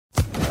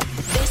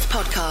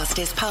podcast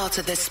is part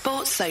of the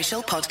Sports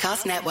Social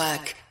Podcast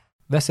Network.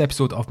 This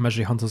episode of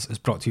Misery Hunters is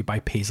brought to you by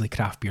Paisley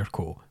Craft Beer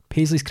Co.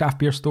 Paisley's craft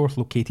beer store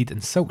located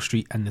in Silk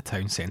Street in the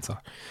town centre.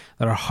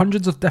 There are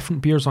hundreds of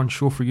different beers on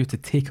show for you to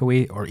take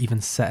away or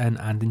even sit in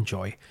and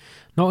enjoy.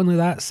 Not only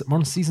that, St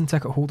Mirren season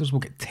ticket holders will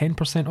get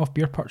 10% off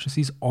beer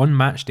purchases on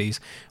match days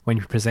when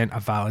you present a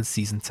valid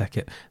season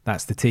ticket.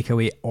 That's to take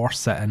away or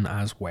sit in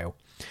as well.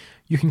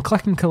 You can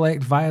click and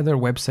collect via their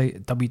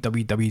website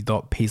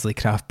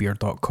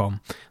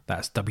www.paisleycraftbeer.com.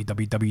 That's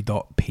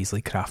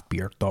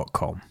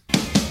www.paisleycraftbeer.com.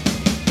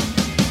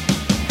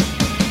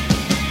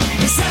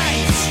 The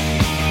Saints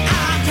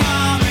are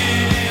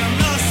coming,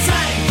 the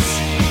Saints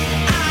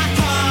are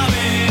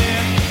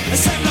coming.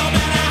 So no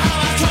matter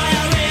how I try,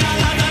 I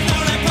realize I'm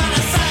not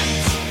the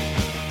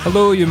Saints.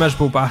 Hello, you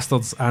miserable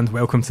bastards, and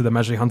welcome to the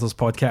Misery Hunters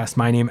podcast.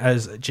 My name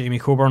is Jamie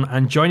Coburn,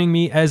 and joining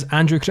me is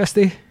Andrew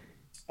Christie.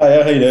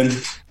 Hiya, how you doing?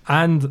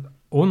 And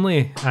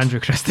only Andrew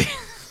Christie.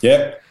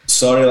 Yep,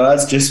 sorry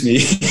lads, just me.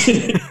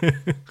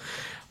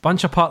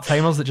 Bunch of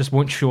part-timers that just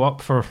won't show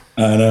up for...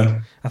 I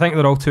know. I think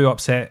they're all too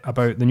upset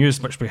about the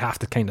news, which we have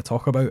to kind of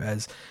talk about,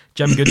 is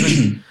Jim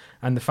Goodwin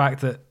and the fact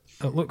that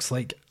it looks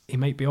like he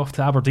might be off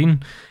to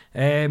Aberdeen.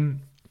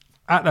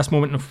 At this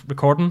moment of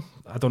recording,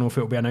 I don't know if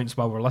it'll be announced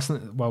while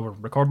we're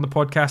recording the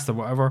podcast or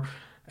whatever.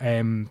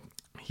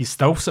 He's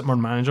still St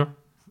Mirren manager.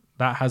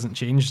 That hasn't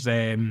changed.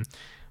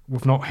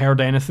 We've not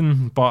heard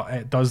anything, but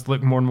it does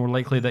look more and more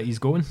likely that he's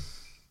going.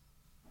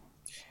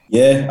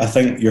 Yeah, I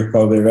think you're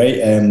probably right.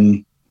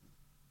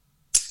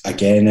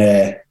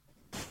 Again,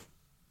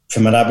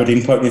 from an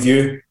Aberdeen point of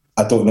view,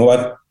 I don't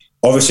know.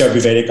 Obviously, I'd be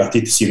very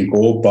gutted to see him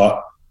go,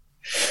 but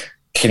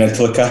kind of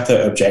to look at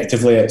it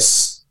objectively,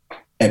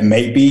 it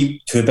might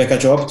be too big a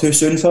job too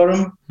soon for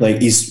him.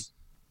 Like, he's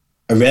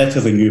a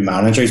relatively new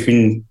manager. He's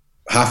been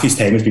half his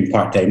time has been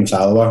part-time with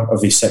Alloa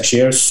of his 6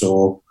 years,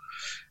 so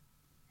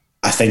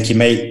I think he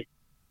might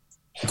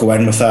go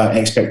in with that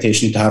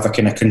expectation to have a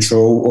kind of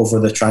control over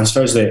the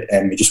transfers that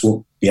he just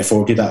won't be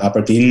afforded at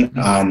Aberdeen.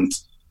 And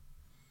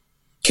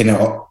kind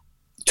of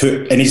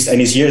in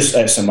his years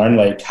at St Mirren,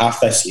 like half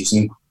this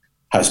season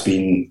has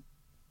been,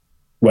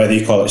 whether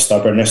you call it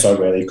stubbornness or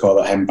whether you call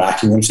it him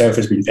backing himself,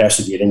 has been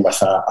persevering with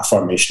a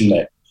formation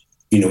that,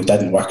 you know,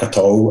 didn't work at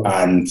all.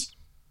 And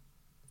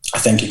I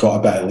think he got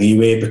a bit of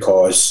leeway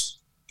because,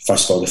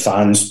 first of all, the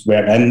fans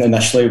weren't in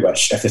initially,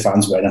 which if the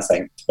fans were in, I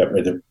think it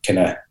would have kind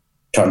of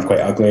turned quite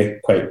ugly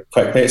quite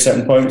quickly at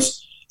certain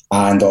points.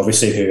 And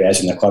obviously who he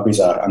is in the club, he's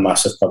a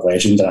massive club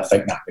legend, and I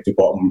think that maybe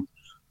bought him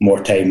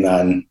more time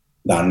than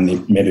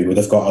he maybe would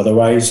have got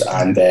otherwise.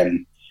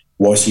 And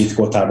was he to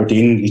go to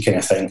Aberdeen, you kind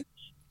of think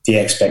the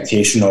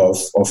expectation of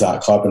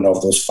that club and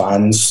of those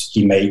fans,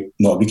 he might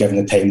not be given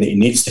the time that he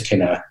needs to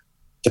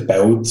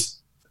build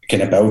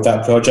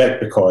that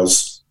project,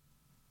 because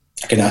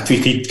I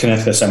tweeted kind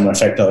of the similar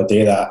effect the other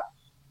day that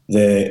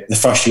the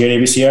first year he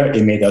was here,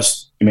 he made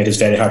us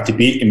very hard to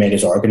beat, he made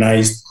us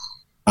organised,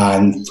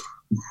 and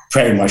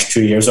pretty much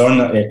 2 years on,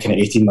 kind of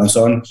 18 months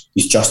on,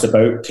 he's just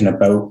about kind of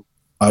built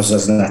us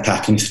as an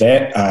attacking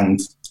threat. And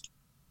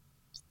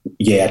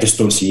yeah, I just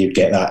don't see you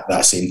get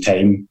that same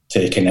time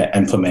to kind of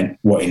implement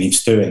what he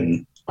needs to.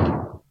 And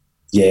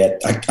yeah,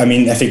 I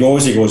mean, if he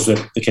goes with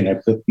the kind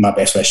of my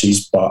best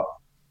wishes, but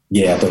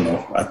yeah, I don't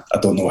know. I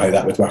don't know how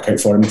that would work out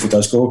for him if he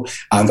does go.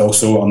 And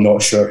also, I'm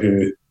not sure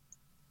who,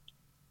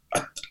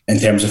 in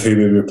terms of who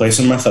we replace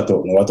him with, I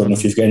don't know. I don't know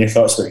if you've got any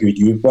thoughts about who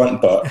you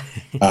want, but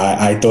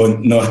I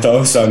don't know at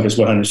all. So I'm just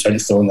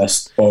 100% throwing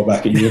this ball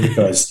back at you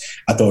because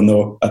I don't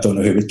know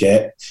who would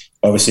get.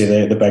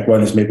 Obviously, the big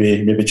one is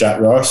maybe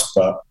Jack Ross,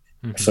 but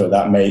so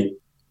that might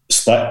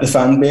split the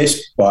fan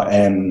base. But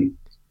I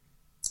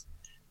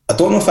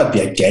don't know if I'd be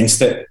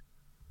against it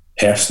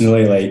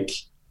personally. Like,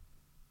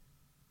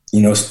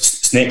 you know,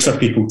 snakes are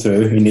people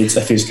too.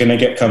 If he's going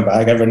to come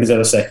back, everyone needs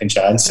a second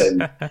chance,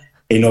 and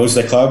he knows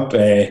the club.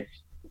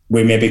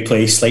 We maybe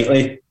play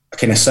slightly a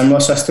kind of similar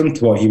system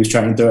to what he was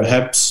trying to do at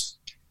Hibs,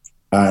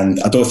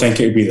 and I don't think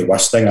it would be the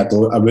worst thing. I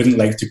wouldn't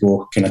like to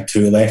go kind of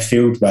too left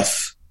field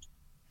with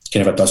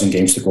kind of a dozen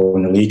games to go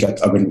in the league.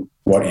 I wouldn't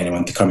want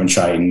anyone to come and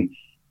try and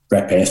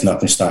rip anything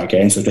up and start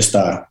again. So just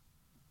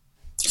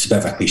it's a bit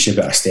of a cliche,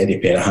 but a steady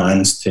pair of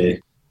hands to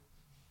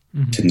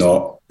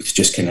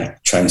just kind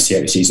of try and see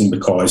out the season,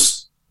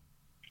 because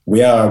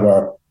we're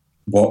a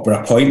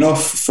point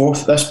off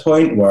fourth at this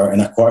point. We're in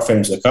a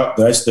quarterfinals of the cup.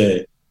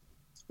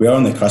 We are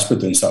on the cusp of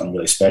doing something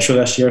really special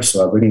this year.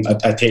 So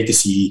I'd hate to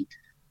see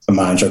a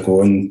manager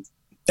going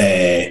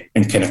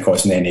and kind of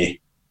causing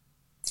any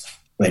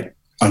like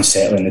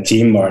unsettling the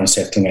team or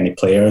unsettling any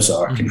players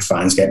or kind of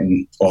fans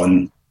getting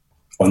on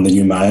the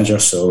new manager.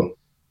 So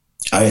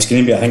I think it's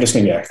going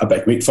to be a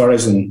big week for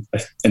us in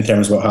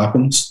terms of what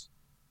happens.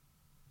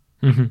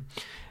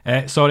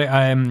 Sorry,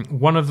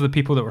 one of the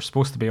people that were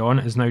supposed to be on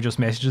is now just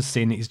messages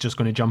saying that he's just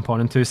going to jump on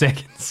in 2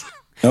 seconds.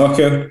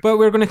 Okay. But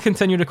we're going to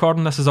continue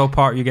recording. This is all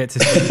part you get to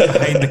see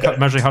behind the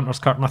Misery Hunters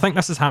curtain. I think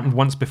this has happened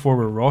once before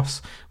with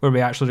Ross, where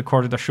we actually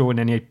recorded a show and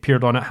then he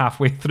appeared on it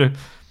halfway through.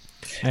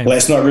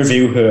 Let's not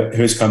reveal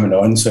who's coming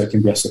on, so it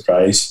can be a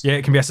surprise. Yeah,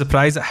 it can be a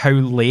surprise at how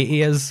late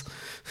he is.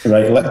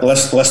 Right,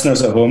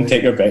 listeners at home,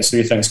 take your bets. Who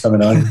you think's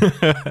coming on?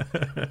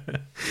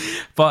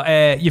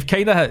 But you've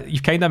kind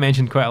of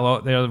mentioned quite a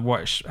lot there,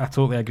 which I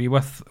totally agree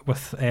with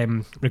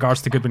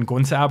regards to Goodwin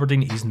going to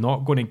Aberdeen. He's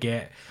not going to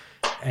get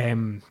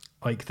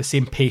like the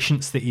same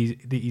patience that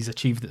he's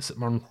achieved at St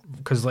Mirren,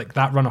 because like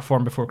that run of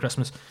form before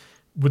Christmas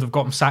would have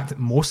got him sacked at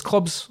most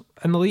clubs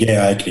in the league.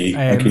 Yeah, I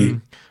agree.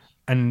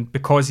 And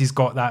because he's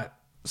got that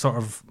sort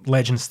of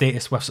legend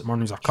status with St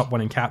Mirren, who's a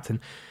cup-winning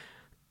captain,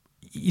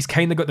 he's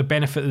kind of got the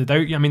benefit of the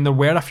doubt. I mean, there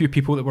were a few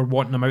people that were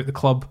wanting him out the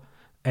club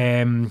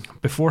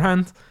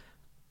beforehand,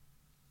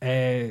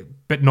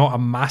 but not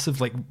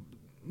massively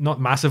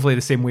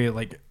the same way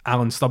like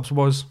Alan Stubbs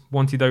was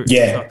wanted out.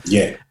 Yeah.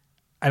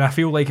 And I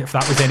feel like if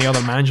that was any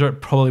other manager, it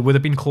probably would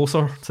have been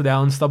closer to the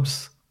Alan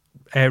Stubbs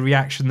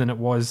reaction than it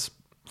was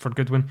for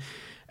Goodwin.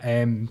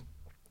 I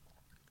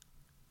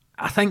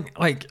think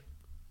like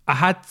I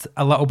had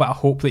a little bit of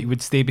hope that he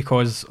would stay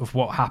because of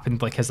what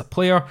happened like as a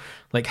player.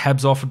 Like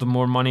Hibs offered him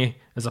more money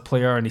as a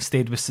player and he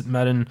stayed with St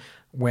Mirren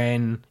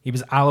when he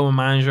was Alloa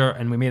manager,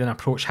 and we made an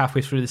approach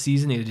halfway through the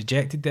season. He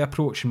rejected the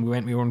approach and we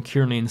went with Oran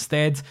Kearney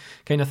instead,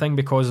 kind of thing,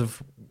 because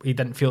of he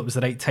didn't feel it was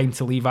the right time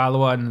to leave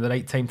Alloa and the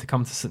right time to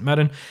come to St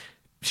Mirren.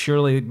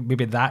 Surely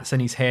maybe that's in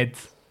his head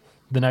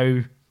the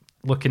now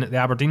looking at the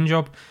Aberdeen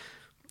job.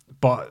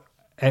 But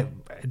it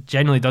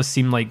generally does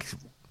seem like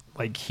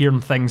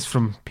hearing things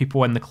from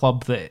people in the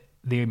club that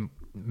they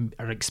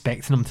are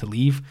expecting him to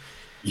leave.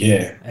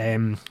 Yeah.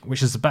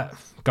 Which is a bit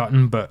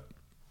gutting, but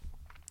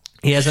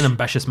he is an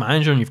ambitious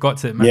manager and you've got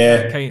to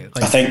admit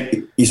that. I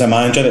think he's a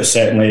manager that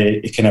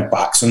certainly he kind of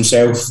backs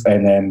himself,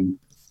 and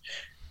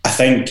I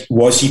think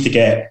was he to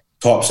get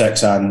top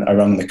six and a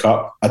run in the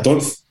cup,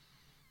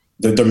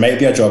 there might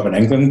be a job in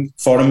England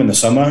for him in the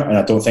summer, and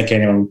I don't think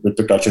anyone would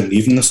begrudge him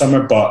leaving in the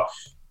summer, but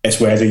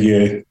it's whether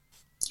it's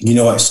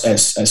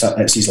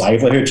his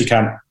livelihood. You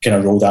can't kind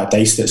of roll that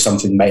dice that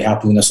something might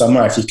happen in the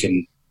summer if you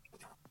can,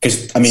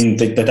 because I mean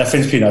the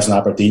difference between us and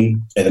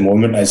Aberdeen at the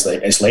moment is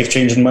like it's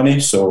life-changing money,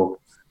 so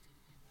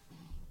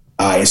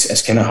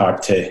it's kind of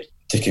hard to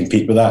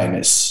compete with that, and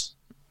it's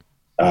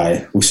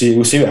we'll see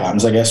what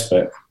happens, I guess.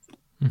 But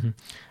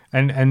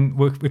and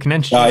we can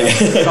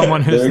introduce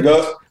someone who's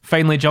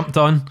finally jumped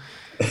on.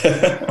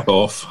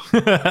 Off.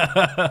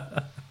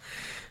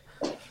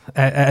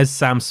 It is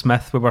Sam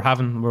Smith. We were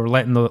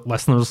letting the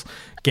listeners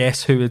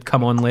guess who would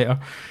come on later.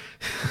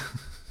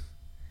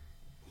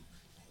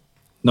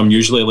 I'm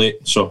usually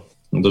late, so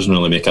it doesn't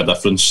really make a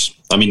difference.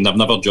 I mean, I've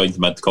never joined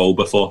mid-call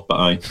before, but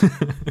aye.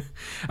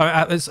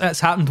 It's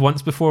happened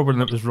once before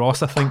when it was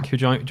Ross, I think, who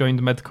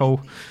joined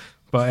mid-call.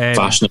 But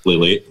fashionably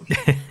late.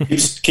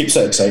 keeps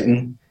it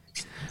exciting.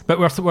 But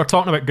we're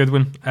talking about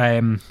Goodwin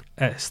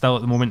still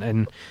at the moment,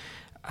 and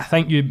I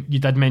think you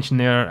did mention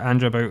there,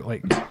 Andrew, about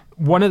like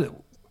one of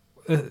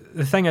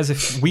the thing is,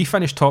 if we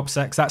finish top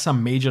six, that's a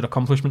major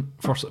accomplishment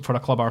for a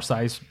club our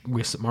size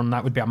with St Mirren.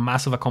 That would be a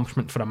massive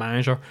accomplishment for a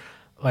manager,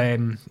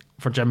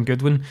 for Jim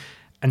Goodwin,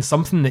 and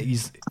something that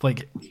he's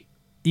like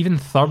even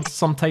third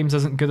sometimes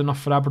isn't good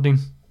enough for Aberdeen.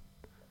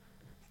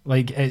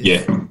 Like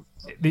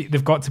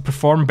they've got to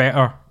perform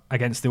better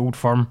against the Old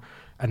Firm,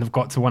 and they've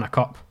got to win a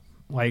cup.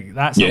 Like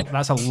that's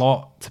a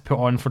lot to put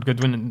on for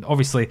Goodwin, and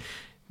obviously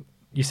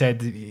you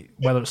said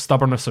whether it's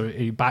stubbornness or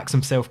he backs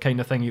himself kind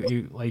of thing,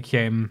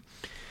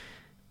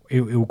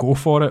 he'll go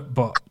for it.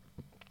 But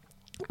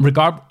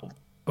regard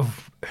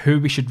of who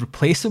we should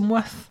replace him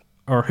with,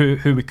 or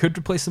who we could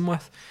replace him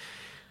with,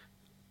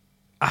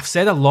 I've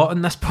said a lot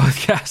in this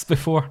podcast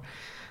before,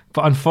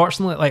 but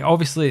unfortunately, like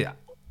obviously,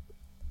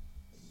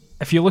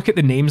 if you look at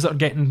the names that are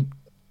getting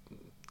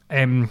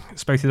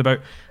spouted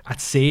about,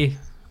 I'd say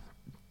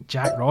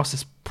Jack Ross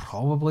is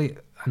probably,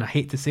 and I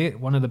hate to say it,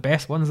 one of the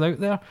best ones out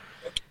there.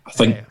 I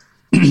think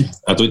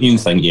I don't even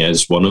think he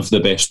is one of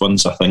the best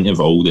ones. I think of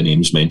all the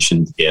names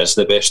mentioned, he is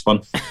the best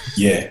one.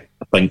 Yeah.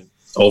 I think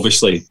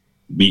obviously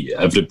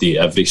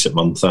every St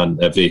Mirren fan,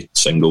 every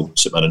single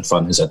St Mirren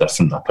fan has a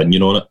different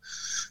opinion on it.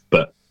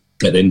 But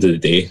at the end of the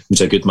day,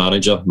 he's a good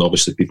manager, and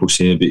obviously people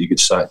say that he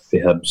gets sacked for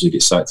Hibs, he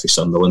gets sacked for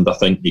Sunderland. I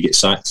think he gets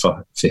sacked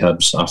for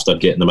Hibs after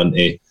getting them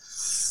into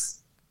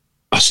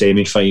a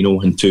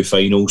semi-final and two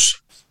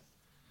finals.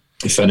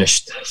 He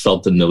finished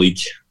third in the league.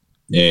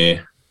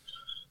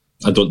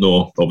 I don't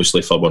know,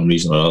 obviously for one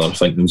reason or another. I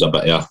think there was a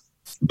bit of a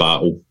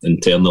battle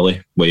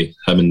internally with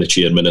him and the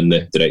chairman and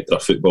the director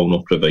of football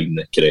not providing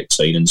the correct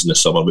signings in the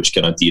summer, which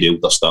kind of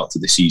derailed the start to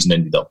the season.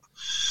 Ended up,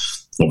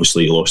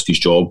 obviously, he lost his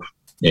job.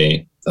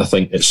 I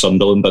think at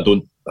Sunderland, I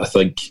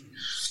think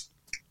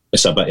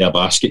it's a bit of a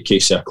basket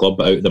case of a club,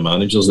 but out of the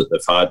managers that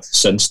they've had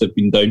since they've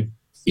been down,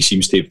 he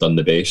seems to have done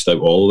the best out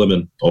of all of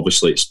them, and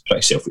obviously it's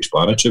pretty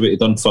self-explanatory what he's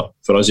done for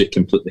us. It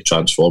completely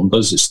transformed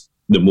us. It's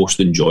the most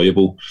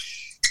enjoyable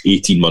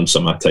 18 months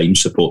of my time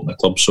supporting the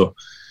club, so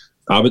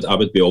I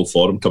would be all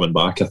for him coming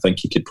back. I think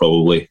he could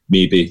probably,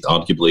 maybe,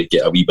 arguably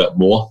get a wee bit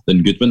more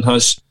than Goodwin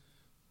has.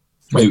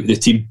 out the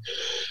team.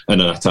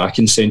 In an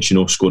attacking sense,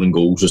 scoring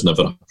goals was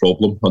never a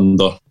problem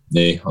under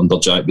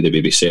Jack with the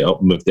way we set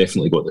up, and we've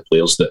definitely got the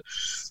players that,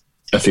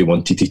 if he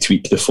wanted to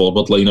tweak the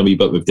forward line a wee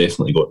bit, we've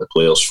definitely got the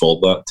players for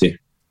that to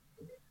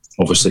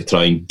obviously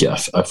try and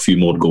get a few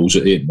more goals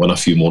at it, win a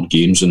few more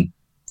games. And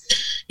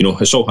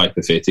it's all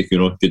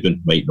hypothetical.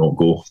 Goodwin might not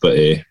go, but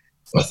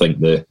I think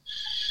that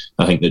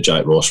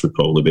Jack Ross would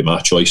probably be my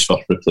choice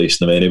for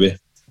replacing him anyway.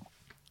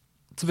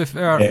 To be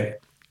fair,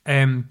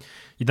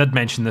 you did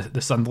mention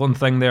the Sunderland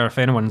thing there. If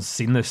anyone's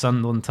seen the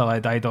Sunderland Till I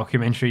Die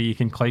documentary, you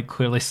can quite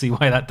clearly see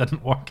why that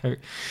didn't work out.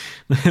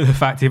 The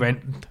fact he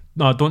went,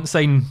 no, don't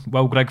sign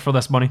Will Grigg for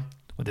this money.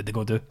 What did they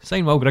go do?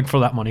 Sign Will Grigg for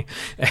that money.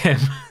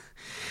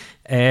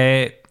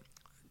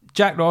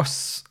 Jack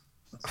Ross,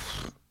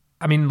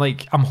 I mean,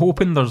 I'm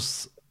hoping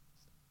there's...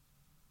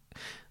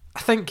 I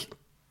think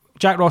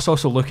Jack Ross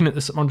also looking at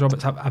the St Mirren job,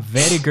 it's a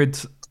very good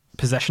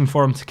position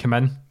for him to come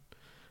in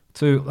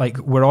to.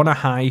 We're on a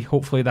high.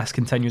 Hopefully this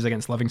continues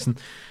against Livingston,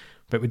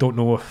 but we don't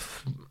know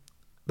if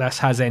this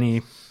has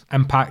any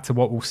impact to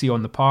what we'll see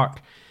on the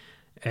park.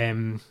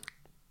 If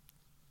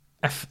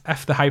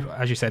the hype,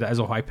 as you said, it is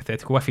all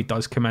hypothetical. If he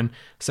does come in,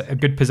 it's a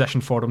good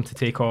position for him to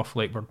take off.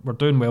 We're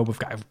doing well. We've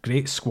got a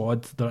great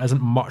squad. There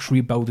isn't much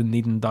rebuilding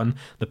needing done.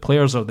 The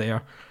players are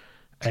there,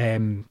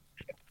 and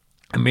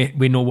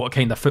we know what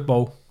kind of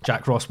football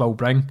Jack Ross will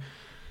bring.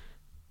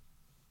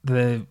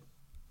 The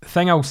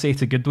thing I'll say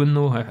to Goodwin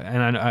though,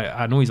 and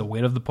I know he's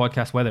aware of the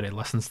podcast, whether he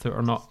listens to it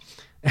or not,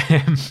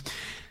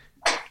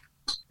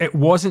 it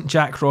wasn't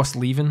Jack Ross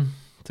leaving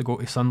to go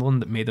to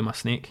Sunderland that made him a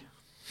snake.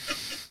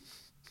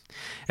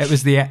 It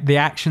was the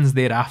actions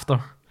thereafter.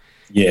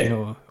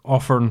 Yeah.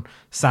 Offering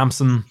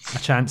Samson a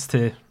chance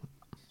to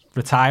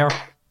retire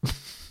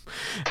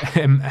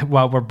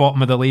while we're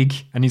bottom of the league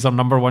and he's our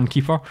number one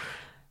keeper.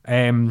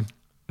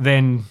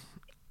 Then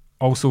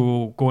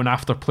also going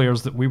after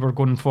players that we were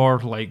going for,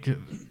 like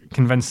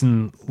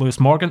convincing Lewis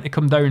Morgan to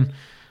come down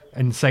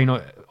and sign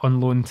on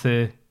loan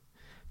to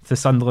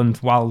Sunderland,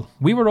 while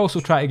we were also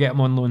trying to get him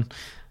on loan.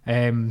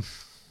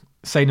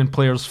 Signing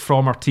players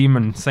from our team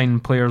and signing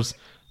players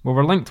we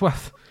were linked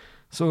with.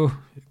 So,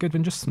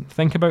 Goodwin, just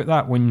think about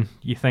that when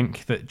you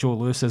think that Joe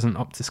Lewis isn't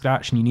up to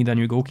scratch and you need a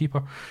new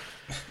goalkeeper.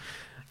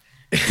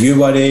 You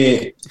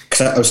worry,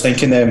 because I was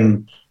thinking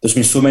there's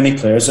been so many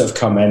players that have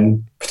come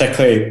in,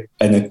 particularly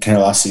in the kind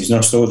of last season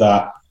or so,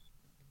 that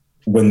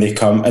when they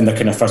come in their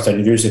kind of first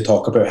interviews, they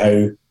talk about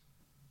how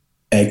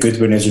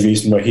Goodwin is the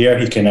reason we're here.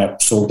 He kind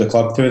of sold the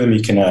club to them.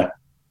 He kind of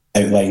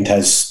outlined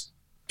his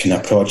kind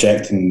of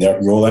project and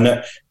their role in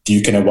it. Do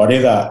you kind of worry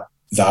that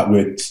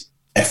would,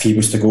 if he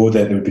was to go,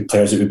 that there would be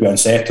players that would be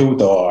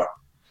unsettled? Or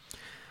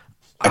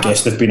I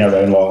guess they've been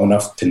around long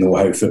enough to know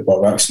how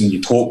football works, and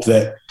you'd hope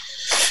that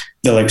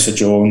the likes of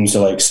Jones, the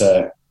likes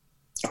of,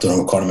 I don't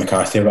know, Conor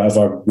McCarthy or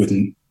whatever,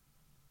 wouldn't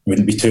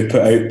be too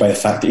put out by the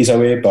fact that he's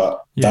away,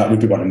 but that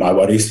would be one of my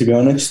worries, to be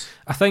honest.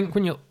 I think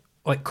when you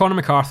like Conor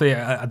McCarthy,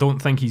 I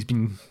don't think he's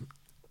been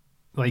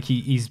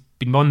he's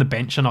been on the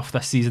bench enough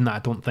this season that I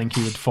don't think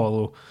he would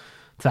follow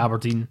to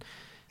Aberdeen.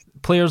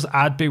 Players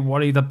I'd be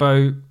worried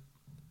about,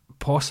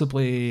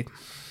 possibly,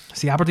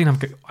 see, Aberdeen have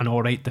got an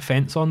alright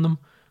defence on them,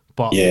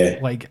 but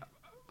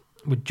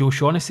would Joe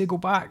Shaughnessy go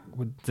back?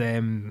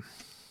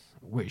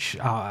 Which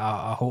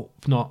I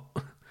hope not.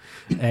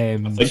 I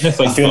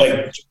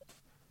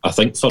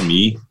think for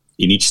me,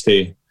 he needs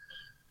to.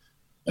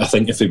 I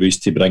think if he was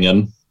to bring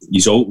in,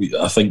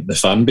 I think the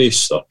fan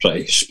base are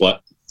pretty split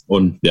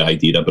on the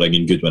idea of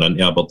bringing Goodwin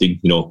into Aberdeen.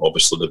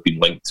 Obviously they've been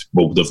linked.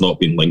 Well, they've not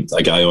been linked.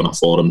 A guy on a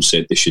forum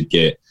said they should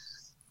get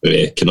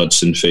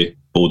Knudsen for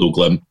Bodo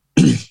Glimt.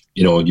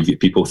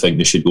 People think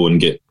they should go and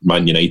get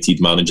Man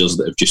United managers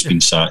that have just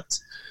been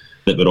sacked,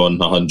 that were on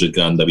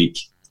 $100,000 a week.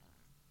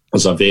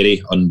 There's a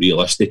very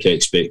unrealistic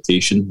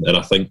expectation, and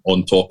I think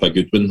on top of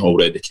Goodwin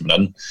already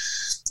coming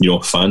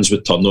in, fans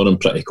would turn on him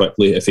pretty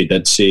quickly if he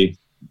did say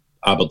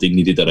Aberdeen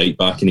needed a right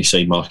back and he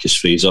signed Marcus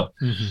Fraser,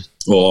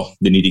 or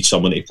they needed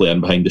someone to play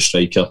in behind the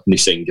striker and they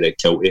signed Greg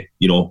Kiltie.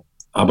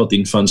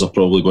 Aberdeen fans are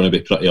probably going to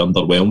be pretty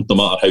underwhelmed, no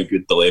matter how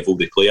good the level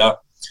they play at.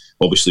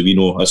 Obviously, we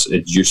know, as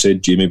you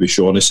said, Jamie, with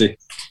Shaughnessy,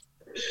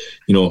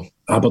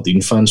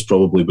 Aberdeen fans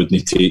probably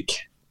wouldn't take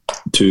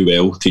too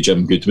well to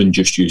Jim Goodwin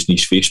just using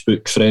his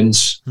Facebook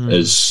friends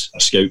as a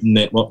scouting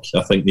network.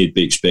 I think they'd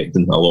be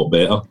expecting a lot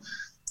better.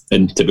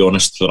 And to be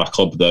honest, for a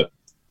club that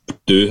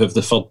do have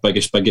the third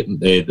biggest budget in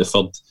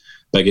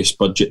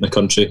the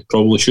country,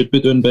 probably should be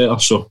doing better.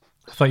 So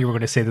I thought you were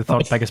going to say the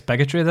third biggest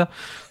bigotry there.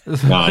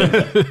 No,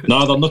 they're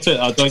not. I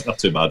don't think they're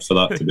too bad for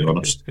that, to be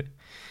honest.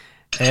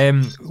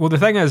 Well, the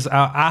thing is,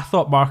 I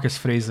thought Marcus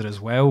Fraser as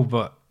well,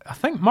 but I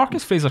think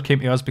Marcus Fraser came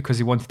to us because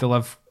he wanted to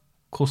live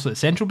close to the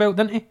Central Belt,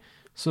 didn't he?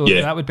 So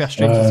that would be a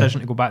strange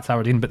decision to go back to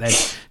Aberdeen, but then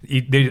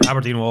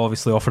Aberdeen will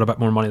obviously offer a bit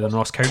more money than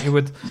Ross County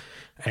would.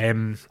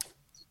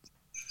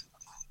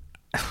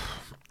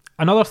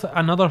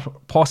 Another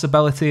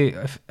possibility,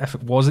 if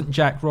it wasn't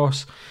Jack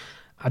Ross,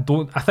 I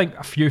think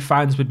a few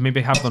fans would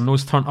maybe have their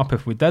nose turned up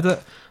if we did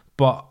it,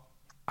 but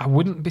I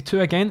wouldn't be too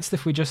against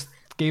if we just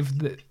gave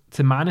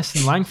to Manus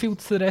and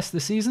Langfield to the rest of the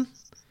season.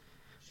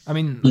 I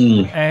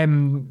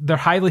mean, they're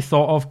highly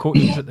thought of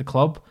coaches at the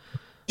club.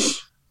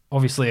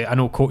 Obviously, I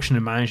know coaching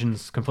and managing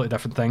is a completely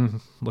different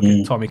thing. Look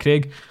at Tommy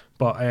Craig,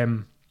 but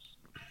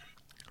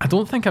I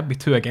don't think I'd be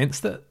too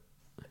against it.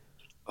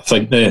 I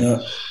think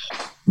the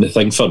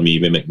thing for me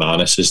with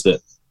McManus is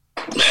that,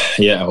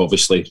 yeah,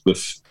 obviously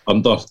with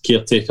under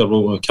caretaker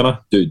role, kind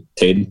of do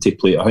tend to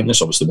play. I think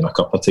there's obviously been a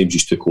couple of times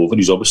he's took over.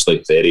 He's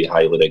obviously very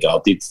highly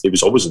regarded. He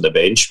was always on the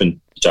bench when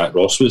Jack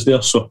Ross was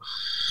there, so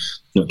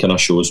it kind of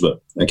shows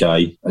what a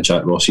guy at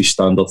Jack Ross's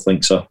standard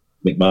thinks of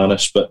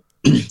McManus. But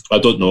I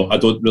don't know.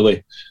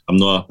 I'm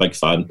not a big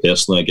fan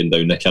personally of getting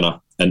down the kind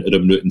of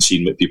interim route and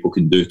seeing what people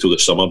can do till the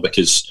summer,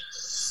 because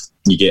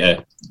you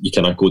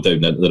kind of go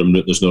down the interim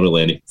route. There's not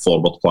really any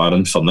forward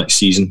planning for next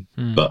season.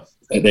 But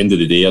at the end of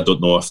the day, I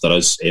don't know if there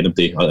is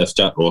anybody, if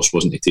Jack Ross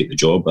wasn't to take the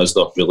job, is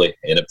there really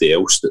anybody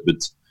else that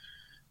would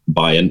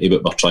buy into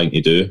what we're trying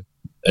to do?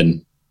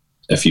 And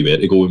if he were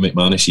to go with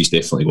McManus, he's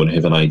definitely going to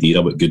have an idea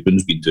of what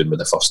Goodwin's been doing with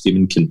the first team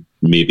and can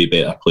maybe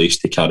be better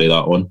placed to carry that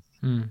on.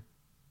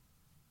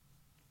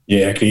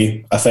 Yeah, I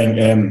agree. I think,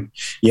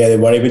 the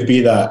worry would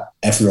be that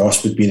if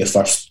Ross would be the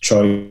first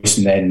choice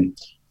and then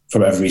for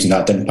whatever reason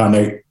that didn't pan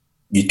out,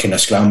 you'd kind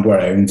of scramble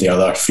around the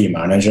other three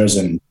managers,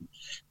 and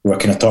we're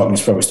kind of talking,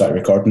 it's probably started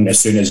recording. As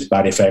soon as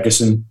Barry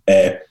Ferguson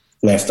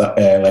left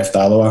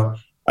Alloa,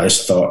 I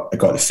just thought, I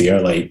got the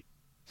fear, like,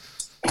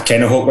 I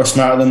kind of hope we're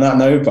smarter than that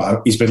now,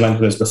 but he's been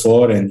linked with us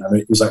before, and I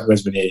mean, it was like when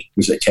he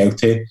was at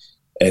Kelty,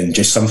 and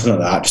just something like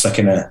that, just a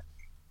kind of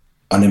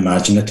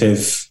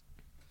unimaginative,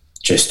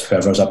 just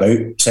whoever's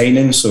about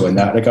signing. So in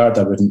that regard,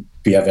 I wouldn't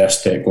be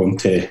averse to going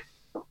to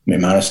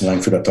McManus and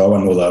Langford at all.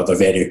 I know they're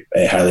very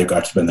highly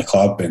regarded in the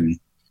club, and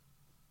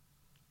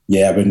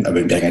yeah, I wouldn't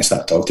be against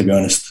that at all, to be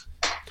honest.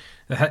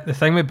 The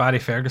thing with Barry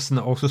Ferguson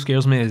that also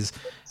scares me is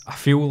I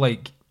feel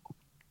like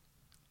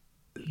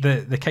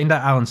the kind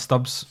of Alan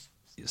Stubbs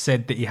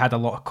said that he had a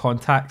lot of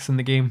contacts in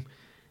the game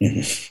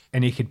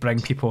and he could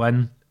bring people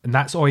in, and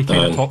that's all he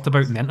kind of talked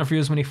about in the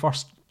interviews when he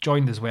first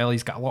joined as well.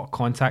 He's got a lot of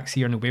contacts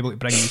here and he'll be able to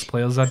bring these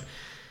players in.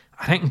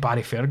 I think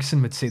Barry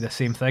Ferguson would say the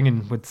same thing,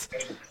 and would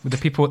the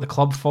people at the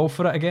club fall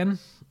for it again?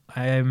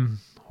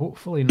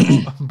 Hopefully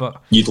not.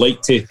 But you'd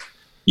like to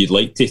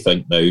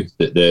think now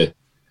that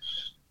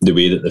the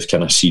way that they've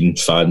kind of seen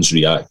fans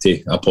react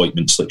to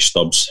appointments like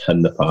Stubbs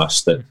in the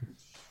past, that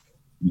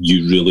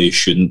you really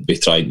shouldn't be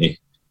trying to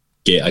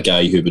get a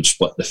guy who would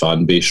split the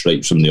fan base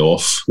right from the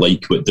off,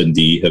 like what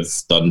Dundee have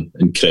done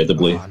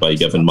incredibly by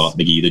giving Mark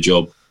McGee the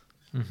job.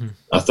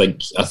 I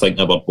think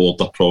our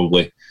board are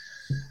probably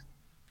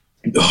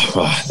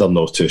they're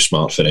not too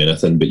smart for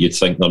anything, but you'd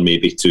think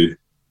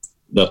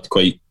they're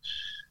quite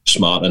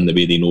smart in the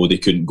way they know they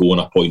couldn't go and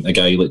appoint a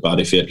guy like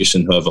Barry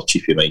Ferguson, however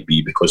cheap he might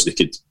be, because they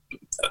could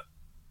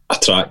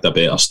attract a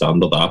better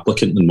standard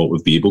applicant than what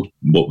we've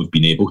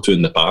been able to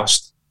in the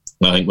past.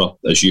 And I think we're,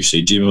 as you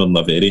said, Jamie, we're in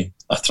a very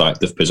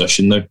attractive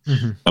position now.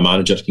 A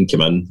manager can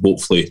come in,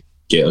 hopefully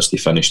get us to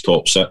finish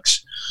top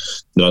six.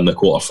 They're in the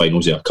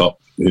quarterfinals of a cup.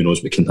 Who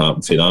knows what can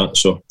happen for that?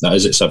 So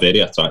it's a very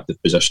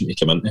attractive position to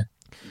come into.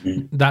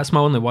 That's my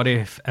only worry.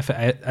 If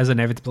it is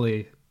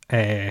inevitably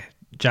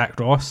Jack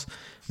Ross,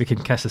 we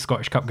can kiss the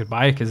Scottish Cup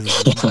goodbye, because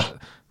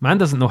man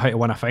doesn't know how to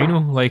win a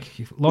final. Like,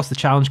 he lost the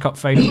Challenge Cup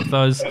final with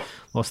us,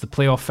 lost the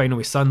playoff final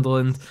with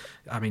Sunderland.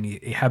 I mean,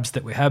 he Hibsed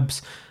it with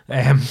Hibs.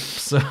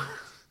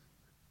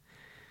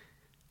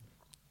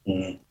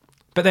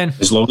 But then,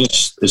 as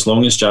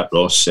long as Jack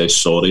Ross says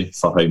sorry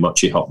for how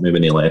much he hurt me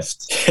when he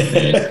left,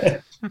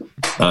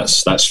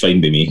 that's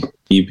fine by me.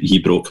 He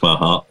broke my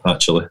heart,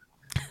 actually.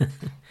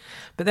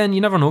 But then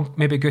you never know.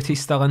 Maybe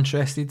Gooty's still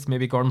interested.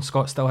 Maybe Gordon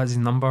Scott still has his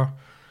number.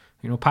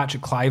 You know,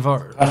 Patrick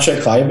Kluivert,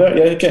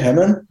 yeah, get him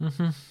in.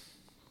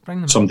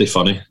 Bring them. Somebody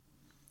funny.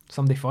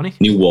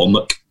 Neil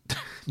Warnock.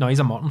 No, he's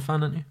a Morton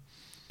fan, isn't he?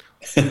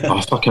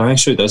 Fuck, aye,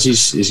 so he does.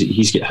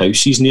 He's got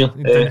houses near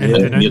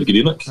near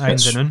Greenock,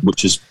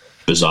 which is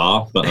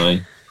bizarre, but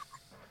aye.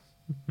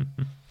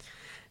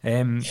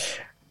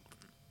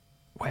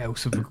 What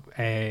else?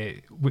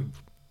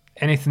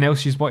 Anything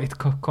else you wanted to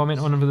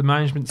comment on with the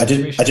management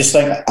situation? I just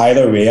think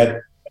either way,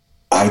 I'd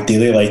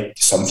ideally like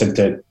something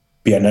to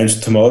be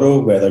announced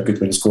tomorrow, whether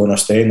Goodwin's going or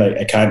staying. Like,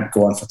 it can't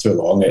go on for too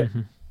long.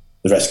 The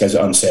risk is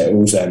it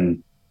unsettles,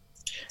 and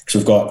because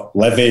we've got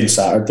Livy on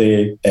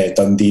Saturday,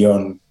 Dundee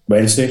on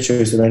Tuesday,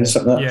 Wednesday,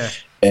 something like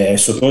that. Yeah.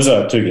 So those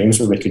are two games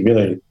where we can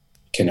really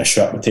kind of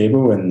shut the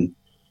table, and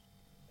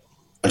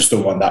I just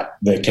don't want that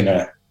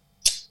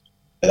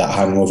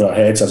hanging over our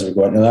heads as we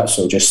go into that.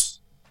 So just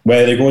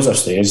whether he goes or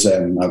stays,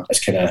 I'm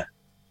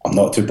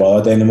not too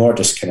bothered anymore.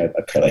 Just kind of,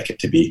 I'd quite like it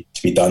to be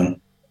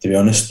done, to be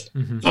honest.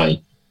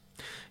 Aye.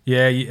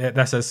 Yeah,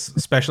 this is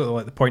especially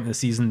at the point of the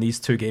season.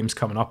 These two games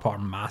coming up are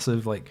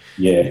massive. Like,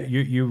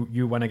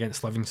 you win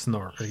against Livingston,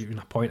 or even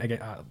a point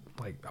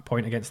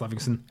against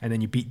Livingston, and then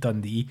you beat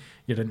Dundee.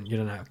 You're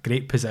in a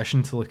great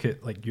position to look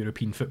at like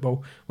European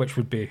football, which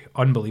would be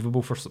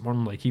unbelievable for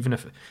someone. Like, even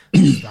if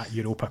it's that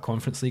Europa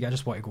Conference League, I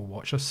just want to go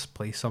watch us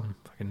play some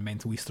fucking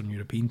mental Eastern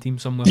European team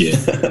somewhere. Yeah.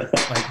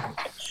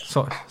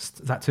 So is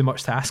that too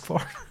much to ask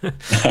for? No.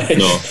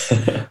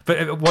 But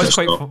it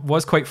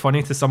was quite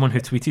funny to someone who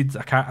tweeted.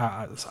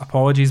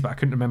 Apologies, but I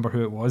couldn't remember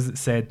who it was. That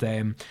said,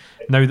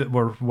 now that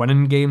we're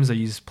winning games, are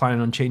you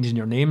planning on changing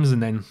your names?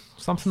 And then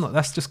something like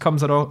this just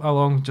comes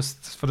along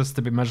just for us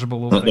to be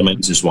miserable over. That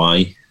reminds us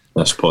why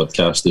this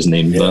podcast is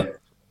named that.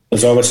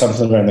 There's always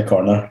something around the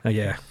corner.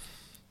 Yeah.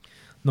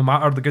 No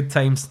matter the good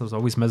times, there's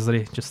always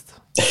misery. Just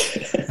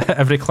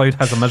every cloud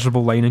has a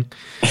miserable lining.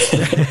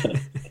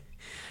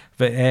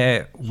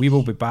 But we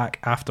will be back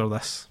after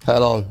this.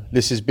 Hello,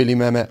 this is Billy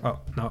Mehmet. Oh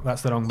no,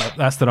 that's the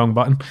wrong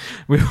button.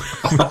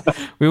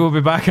 We will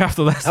be back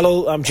after this.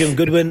 Hello, I'm Jim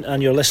Goodwin,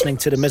 and you're listening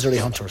to the Misery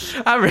Hunters.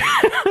 I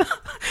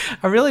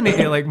really need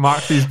to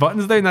mark these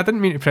buttons down. I didn't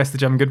mean to press the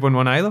Jim Goodwin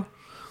one either.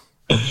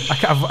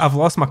 I've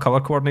lost my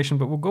colour coordination,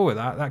 but we'll go with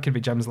that. That could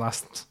be Jim's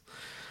last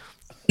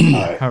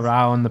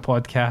hurrah on the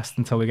podcast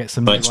until we get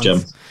some. Thanks,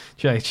 Jim.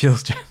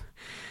 Cheers,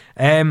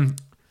 Jim.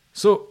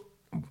 So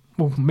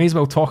we may as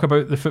well talk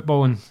about the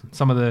football and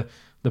some of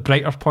the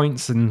brighter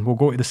points, and we'll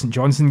go to the St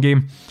Johnstone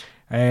game.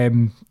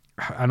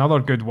 Another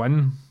good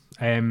win.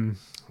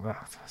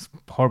 That's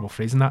horrible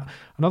phrasing that.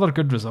 Another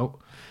good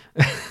result.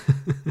 We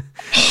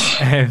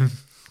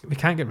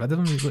can't get rid of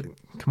him. He's like,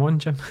 come on,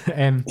 Jim.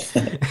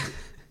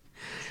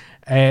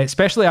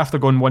 Especially after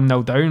going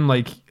 1-0 down.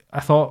 Like, I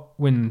thought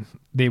when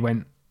they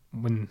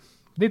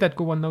did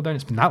go 1-0 down,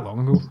 it's been that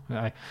long ago.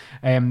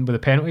 With a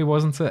penalty,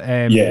 wasn't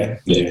it?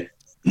 Yeah.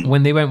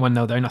 When they went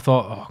 1-0 down, I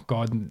thought, oh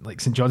God,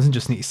 like St Johnstone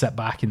just need to sit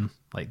back and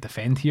like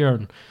defend here.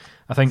 And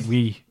I think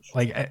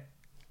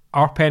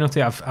our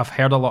penalty. I've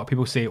heard a lot of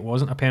people say it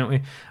wasn't a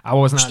penalty. I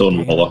wasn't.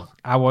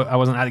 I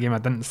wasn't at the game. I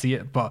didn't see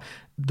it, but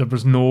there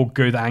was no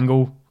good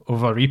angle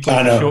of a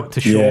replay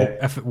to show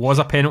if it was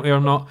a penalty or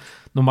not.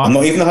 No matter. I'm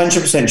not even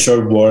 100%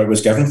 sure what it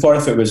was given for.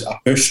 If it was a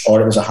push or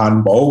it was a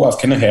handball, I've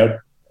kind of heard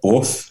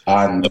both.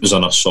 And it was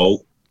an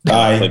assault.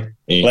 Aye,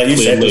 like you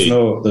said,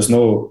 there's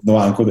no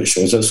angle that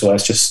shows it. So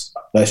let's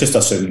just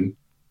assume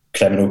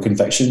criminal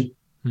conviction.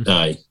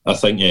 Aye, I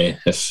think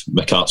if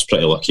McCart's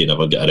pretty lucky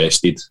never get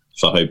arrested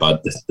for how bad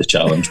the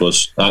challenge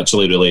was.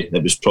 Actually, really,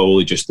 it was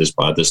probably just as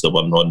bad as the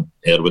one on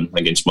Erwin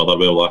against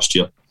Motherwell last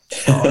year.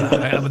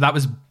 That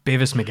was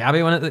Beavis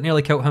McGabby, wasn't it, that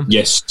nearly killed him?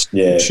 Yes,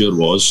 yeah, sure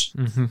was.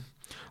 Mm-hmm.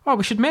 Oh,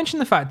 we should mention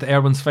the fact that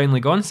Erwin's finally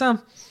gone,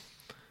 Sam.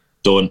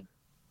 Don't.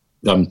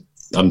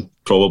 I'm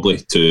probably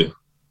too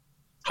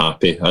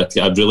happy. I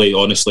really,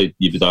 honestly,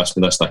 you would ask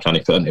me this, and I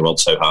can't put into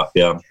words how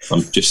happy I am.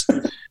 I'm just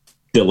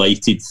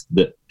delighted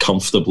that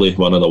comfortably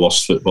one of the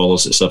worst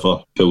footballers that's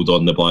ever pulled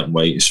on the black and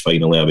white is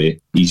finally away.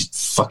 He's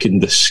fucking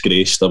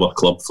disgraced our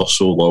club for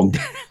so long.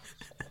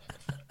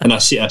 And I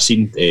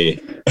seen a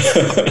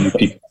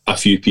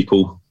few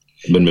people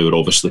when we were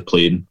obviously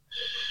playing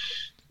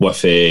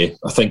with,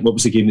 I think, what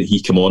was the game that he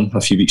came on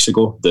a few weeks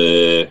ago?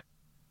 It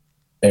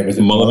was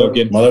the Motherwell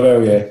game.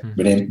 Motherwell, yeah.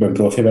 When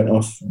Brophy went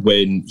off.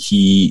 When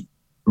he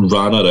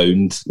ran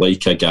around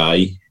like a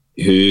guy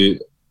who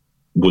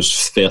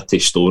was 30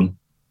 stone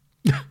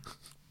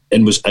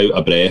and was out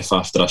of breath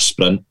after a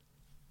sprint.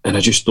 And I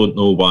just don't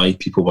know why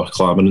people were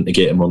clamouring to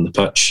get him on the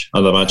pitch.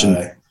 And I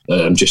imagine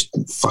I'm just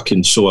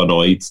fucking so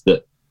annoyed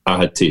that I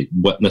had to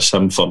witness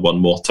him for one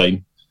more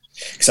time.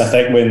 Because I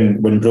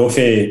think when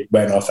Brophy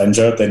went off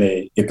injured,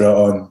 then he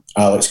brought on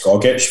Alex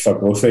Gogic for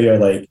Brophy. You're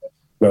like,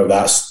 well,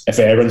 that's if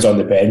everyone's on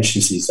the bench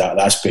and sees that,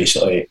 that's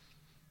basically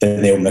the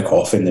nail in the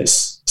coffin.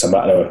 It's a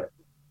matter of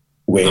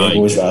where he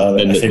goes rather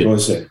than if he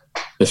goes.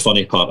 The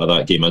funny part of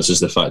that game is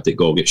the fact that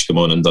Gogic come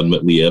on and done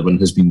what Lee Erwin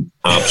has been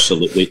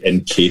absolutely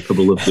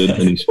incapable of doing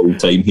in his whole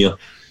time here.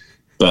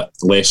 But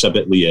less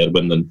about Lee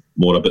Erwin and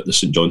more about the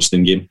St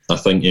Johnstone game. I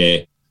think,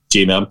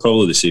 Jamie, I'm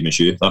probably the same as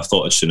you. I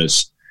thought as soon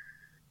as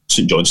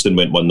St Johnstone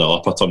went 1-0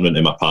 up, I turned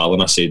into my pal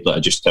and I said that I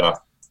just kind of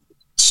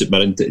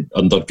submitted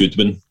under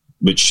Goodwin,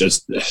 which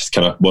is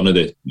kind of one of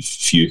the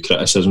few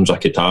criticisms I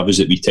could have, is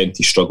that we tend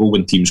to struggle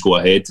when teams go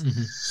ahead.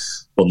 Mm-hmm.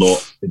 We're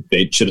not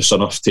adventurous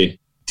enough to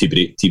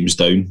break teams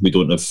down. We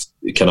don't have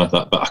kind of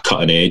that bit of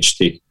cutting edge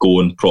to go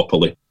and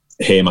properly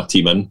hem a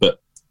team in. But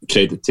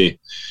credit to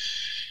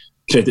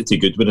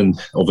Goodwin and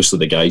obviously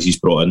the guys he's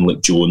brought in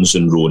like Jones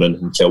and Ronan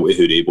and Kilty,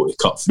 who are able to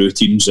cut through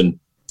teams, and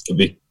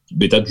we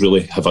did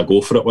really have a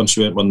go for it once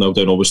we went 1-0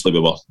 down. Obviously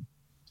we were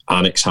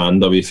Annex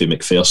hand away from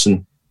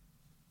McPherson,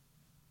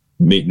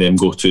 making them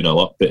go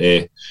 2-0 up. But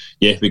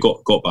we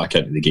got back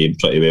into the game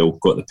pretty well,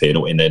 got the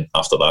penalty, and then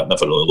after that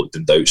never really looked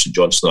in doubt. St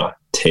Johnstone are a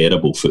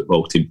terrible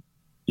football team.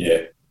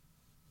 Yeah.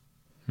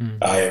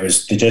 It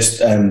was they just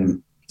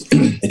kind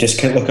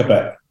of look a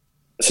bit,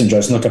 St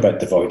Johnstone look a bit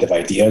devoid of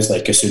ideas.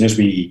 Like as soon as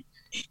we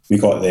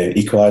got the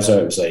equaliser,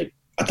 it was like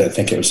I didn't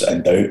think it was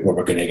in doubt we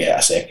were going to get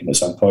a second at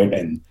some point,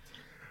 and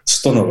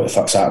just don't know what the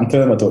fuck's happened to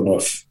them. I don't know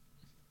if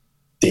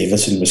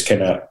Davison was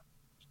kind of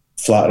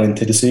flattering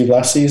to deceive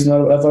last season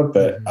or whatever,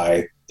 but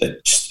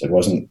it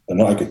wasn't. They're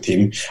not a good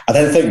team. I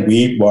didn't think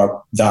we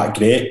were that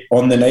great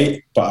on the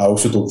night, but I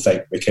also don't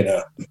think we kind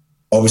of.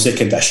 Obviously,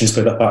 conditions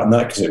played a part in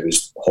that because it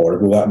was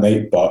horrible that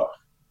night, but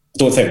I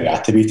don't think we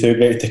had to be too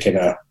great to kind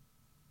of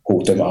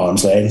hold them at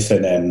arm's length.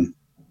 And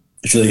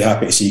was really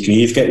happy to see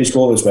Grieve get his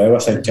goal as well. I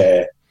think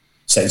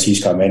since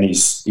he's come in,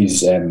 he's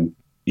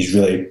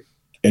really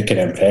kind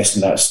of impressed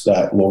in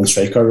that lone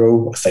striker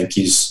role. I think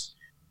he's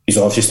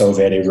obviously still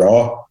very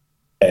raw.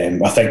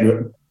 I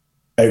think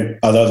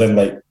other than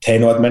like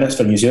 10 odd minutes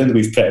for New Zealand,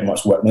 we've pretty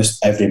much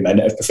witnessed every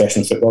minute of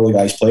professional football the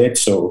guy's played,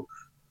 so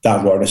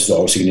that rawness is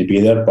obviously going to be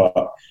there,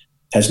 but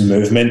his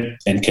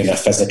movement and kind of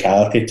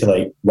physicality to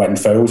like win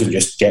fouls and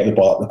just get the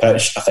ball up the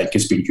pitch, I think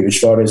has been huge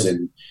for us,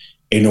 and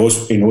he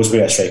knows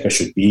where a striker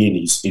should be, and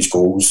his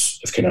goals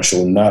have kind of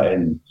shown that.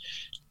 And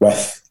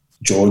with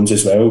Jones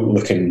as well,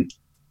 looking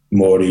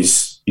more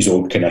his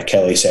old kind of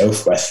Kelly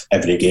self with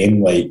every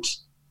game, like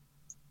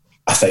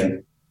I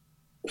think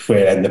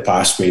where in the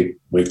past we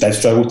did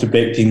struggle to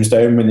break teams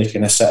down when they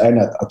kind of sit in,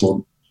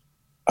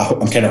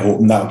 I'm kind of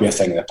hoping that'll be a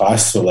thing in the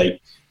past. So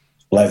like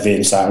Livy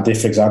and Saturday,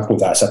 for example,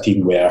 that's a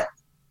team where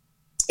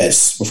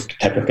we've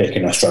typically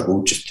kind of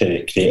struggled just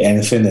to create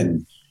anything,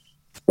 and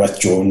with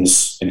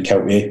Jones and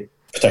Kilty,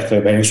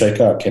 particularly behind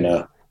striker, I'm kind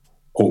of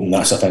hoping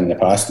that's a thing in the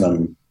past,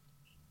 and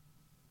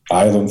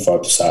I'm looking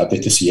forward to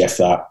Saturday to see if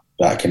that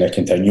kind of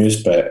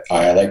continues. But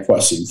I like what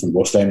I've seen from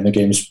both them in the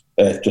games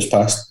just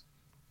past.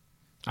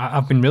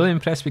 I've been really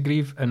impressed with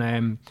Grieve, and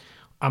I'm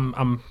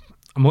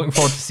looking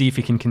forward to see if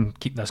he can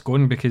keep this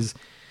going, because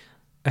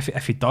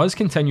if he does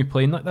continue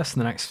playing like this in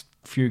the next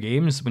few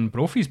games, when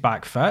Brophy's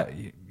back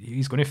fit,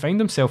 he's going to find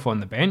himself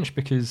on the bench,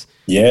 because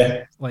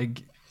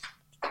like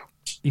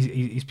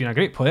he's been a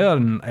great player,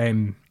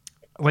 and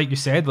like you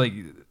said, like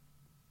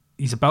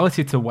his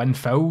ability to win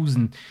fouls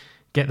and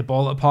get the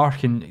ball at the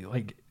park, and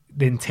like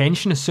the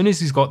intention, as soon as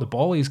he's got the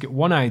ball, he's got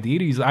one idea.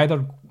 He's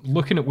either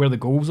looking at where the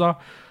goals are,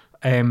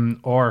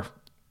 or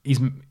he's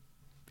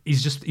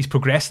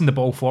progressing the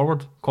ball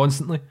forward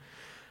constantly,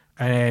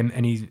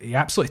 and he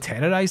absolutely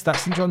terrorised that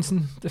St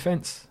Johnstone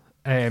defence.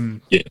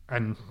 And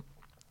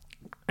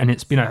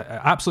it's been an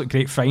absolute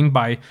great find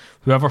by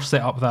whoever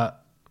set up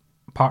that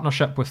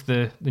partnership with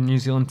the New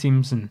Zealand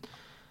teams,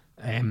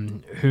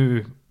 and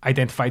who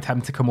identified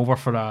him to come over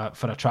for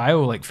a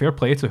trial. Like, fair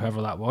play to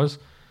whoever that was.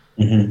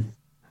 Mm-hmm.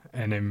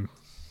 And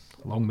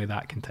long may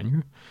that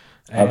continue.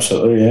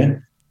 Absolutely, yeah.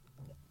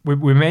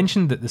 We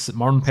mentioned that the St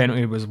Mirren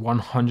penalty was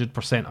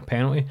 100% a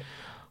penalty.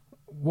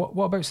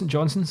 What about St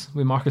Johnstone's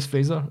with Marcus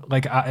Fraser?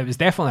 Like, it was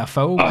definitely a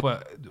foul,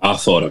 but I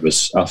thought it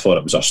was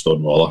a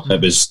stone roller.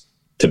 It was,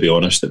 to be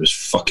honest, it was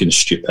fucking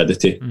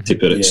stupidity, to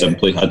put it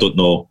simply. I don't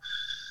know.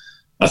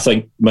 I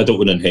think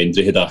Middleton and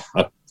Hendry had a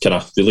kind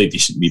of really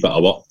decent wee bit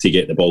of work to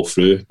get the ball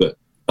through, but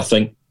I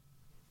think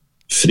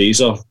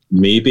Fraser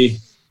maybe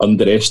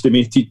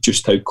underestimated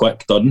just how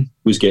quick Dunn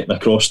was getting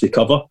across the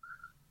cover.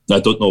 I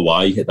don't know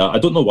why he hit that. I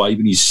don't know why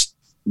when he's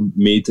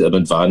made an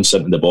advance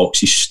into the box,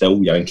 he's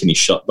still yanking his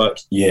shirt back.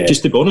 Yeah.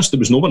 Just to be honest, there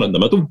was no one in the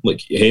middle.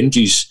 Like,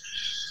 Hendry's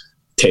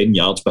 10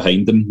 yards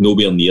behind him,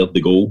 nowhere near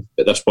the goal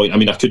at this point. I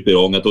mean, I could be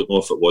wrong. I don't know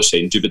if it was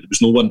Hendry, but there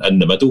was no one in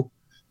the middle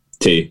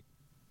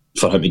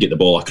for him to get the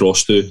ball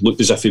across to.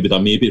 Looked as if he would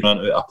have maybe ran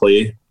out of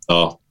play,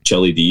 or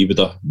Chili D would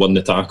have won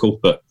the tackle,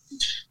 but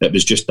it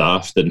was just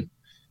daft. And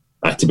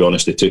to be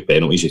honest, they took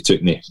penalties.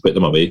 He put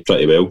them away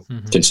pretty well,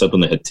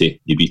 considering they had to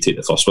retake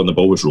the first one. The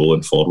ball was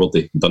rolling forward.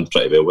 They done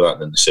pretty well with that,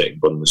 and then the second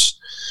one was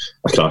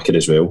a cracker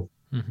as well.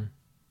 Mm-hmm.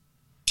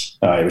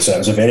 It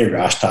was a very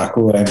rash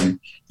tackle.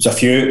 There's a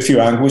few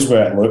angles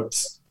where it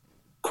looked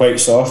quite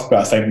soft, but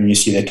I think when you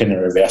see the kind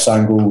of reverse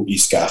angle,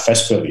 he's got a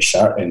fist full of his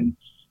shirt, and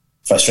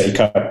if a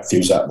striker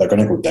feels that they're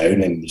going to go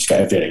down, and he's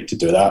got every right to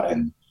do that.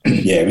 And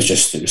it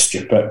was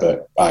stupid,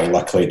 but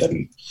luckily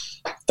didn't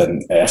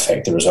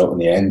affect the result in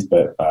the end.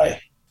 But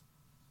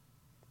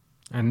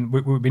and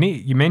we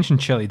need, you mentioned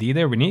Chili D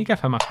there, we need to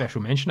give him a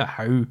special mention of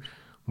how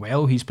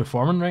well he's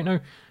performing right now.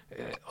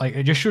 Like,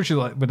 it just shows you,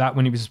 like, with that,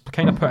 when he was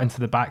kind of put into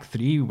the back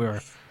three,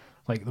 where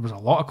like there was a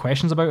lot of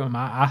questions about him,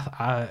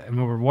 and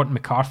we were wanting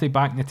McCarthy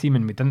back in the team,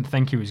 and we didn't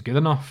think he was good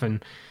enough.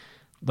 And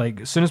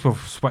like, as soon as we've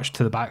switched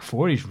to the back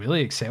four, he's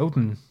really excelled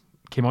and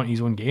came on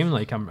his own game.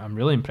 Like, I'm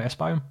really impressed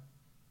by him.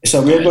 It's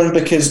a weird one,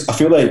 because I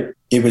feel like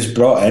he was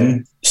brought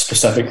in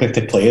specifically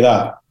to play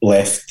that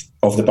left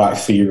of the back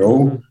three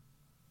role,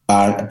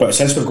 but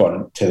since we've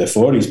gone to the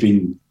four, he's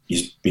been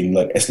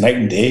like, it's night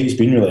and day. He's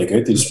been really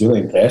good. He's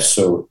really impressed.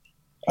 So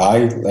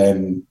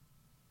it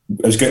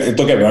was good.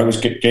 Don't get me wrong, it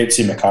was great to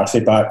see McCarthy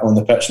back on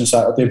the pitch on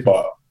Saturday,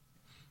 but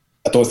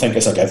I don't think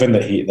it's a given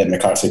that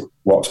McCarthy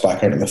walks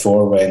back out of the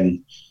four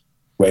when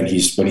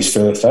he's fully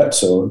fit.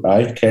 So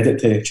credit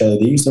to Chili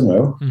D, he's done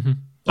well. Mm-hmm.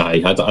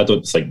 I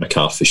don't think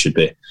McCarthy should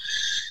be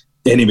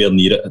anywhere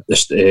near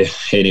it.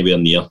 Anywhere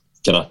near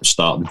kind of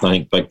starting. I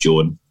think Big Joe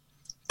and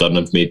Dunn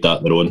have made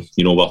that their own.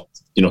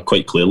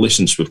 Quite clearly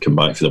since we've come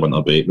back for the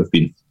winter break, we've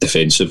been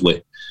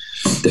defensively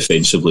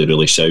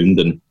really sound,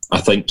 and I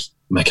think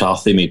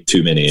McCarthy made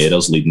too many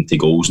errors leading to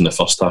goals in the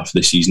first half of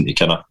the season to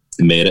kind of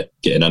merit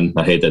getting in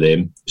ahead of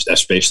them,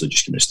 especially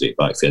just coming straight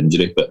back for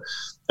injury. But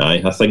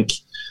I think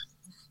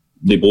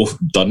they both,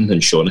 Dunn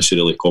and Shaughnessy,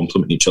 really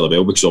complement each other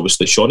well, because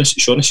obviously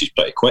Shaughnessy's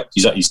pretty quick.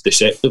 He's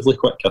deceptively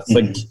quick, I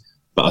think.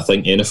 But I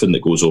think anything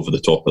that goes over the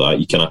top of that,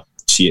 you kind of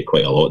see it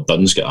quite a lot.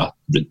 Dunn's got a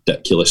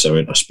ridiculous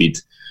amount of speed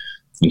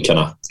and kind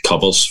of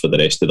covers for the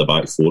rest of the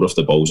back four if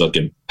the balls are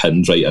getting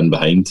pinned right in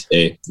behind.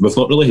 We've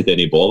not really had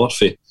any bother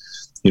for,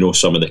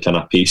 some of the kind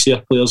of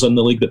pacier players in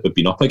the league that we've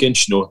been up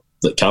against.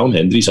 Like Callum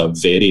Hendry's a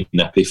very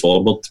nippy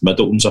forward.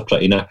 Middleton's a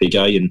pretty nippy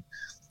guy, and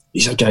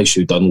he's a guy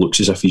who looks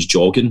as if he's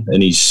jogging,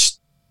 and he's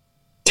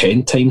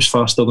 10 times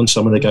faster than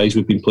some of the guys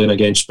we've been playing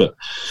against. But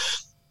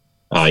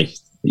aye,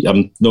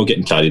 I'm not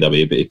getting carried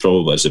away, but he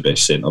probably is the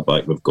best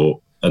centre-back we've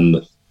got in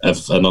the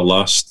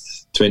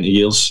last 20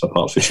 years,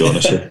 apart from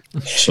Shaughnessy.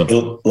 So,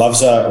 he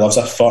loves a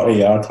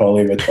 40-yard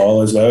Hollywood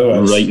ball as well.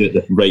 Right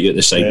at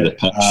the side of the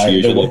pitch,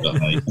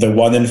 usually. The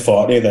 1 in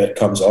 40 that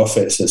comes off,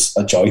 it's just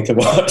a joy to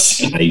watch.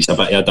 He's a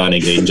bit of a Danny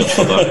Granger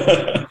for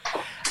that.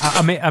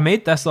 I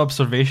made this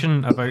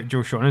observation about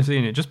Joe Shaughnessy,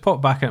 and it just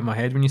popped back into my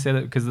head when you said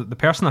it, because the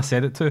person I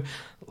said it to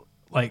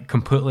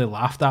completely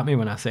laughed at me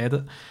when I said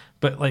it.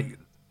 But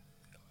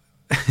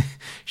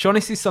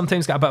Shaughnessy's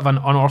sometimes got a bit of an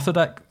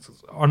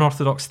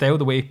unorthodox style,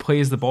 the way he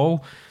plays the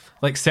ball,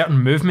 like certain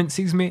movements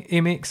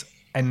he makes.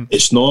 And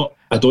it's not,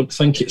 I don't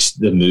think it's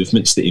the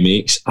movements that he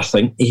makes. I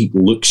think he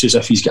looks as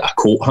if he's got a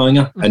coat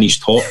hanger in his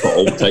top at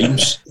all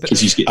times, because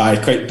he's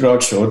got quite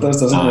broad shoulders,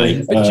 doesn't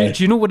he? But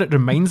do you know what it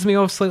reminds me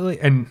of slightly?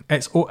 And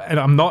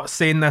I'm not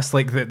saying this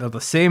like that they're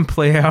the same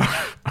player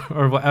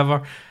or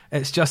whatever.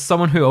 It's just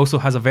someone who also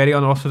has a very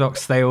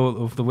unorthodox style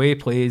of the way he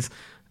plays.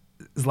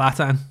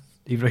 Zlatan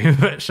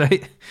Ibrahimovic,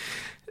 right?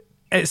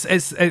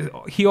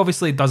 He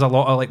obviously does a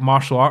lot of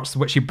martial arts,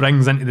 which he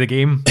brings into the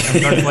game.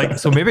 And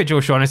so maybe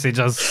Joe Shaughnessy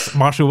does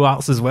martial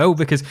arts as well,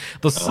 because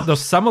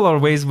there's similar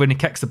ways when he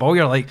kicks the ball.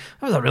 You're like,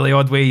 that was a really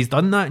odd way he's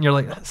done that, and you're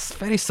like, that's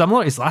very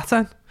similar to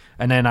Zlatan.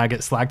 And then I get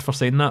slagged for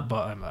saying that,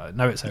 but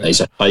now it's out. He's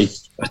a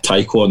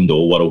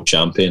Taekwondo world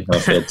champion,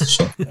 I've heard.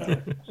 So.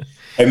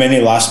 How many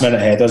last-minute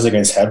headers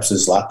against Hibs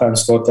has Zlatan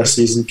scored this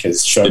season?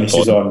 Because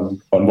Shaughnessy's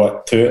on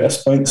what, 2 at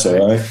this point?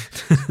 So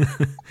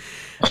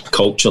a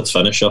cultured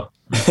finisher.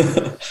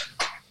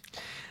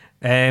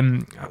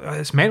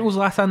 It's mental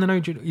Zlatan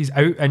now. He's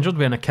out injured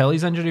with an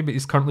Achilles injury, but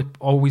he's currently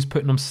always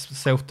putting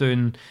himself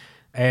doing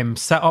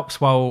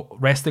sit-ups while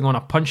resting on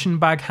a punching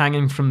bag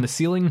hanging from the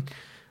ceiling.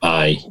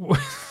 Aye.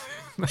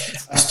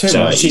 That's too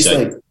much.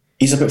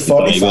 He's about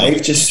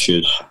 45. Just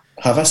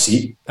have a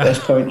seat at this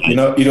point. You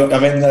don't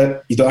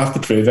have to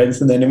prove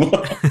anything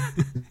anymore.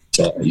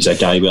 He's a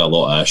guy with a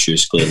lot of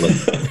issues, clearly.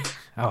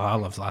 I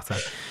love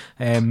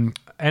Zlatan.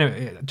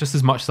 Anyway, just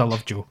as much as I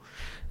love Joe.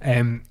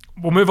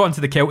 We'll move on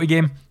to the Kelty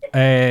game.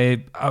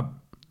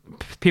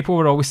 People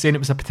were always saying it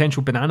was a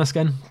potential banana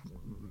skin,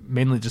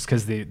 mainly just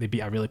because they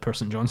beat a really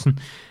person Johnson.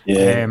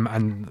 Yeah.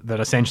 And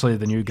they're essentially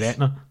the new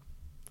Gretna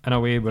in a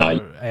way. Where,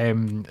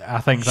 I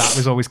think that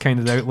was always kind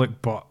of the outlook,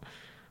 but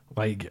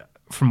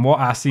from what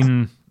I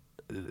seen,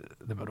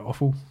 they were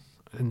awful.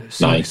 And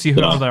see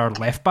whoever their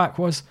left back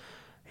was,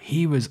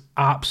 he was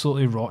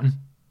absolutely rotten.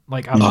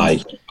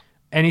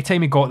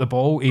 Anytime he got the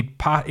ball,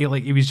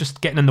 he was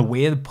just getting in the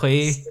way of the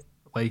play.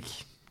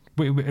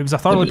 It was a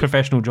thoroughly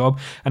professional job,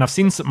 and I've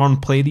seen St Mirren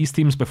play these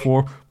teams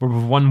before where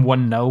we've won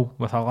 1-0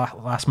 with a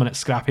last minute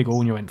scrappy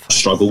goal, and you went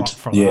struggled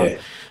for that.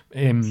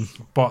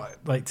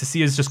 But to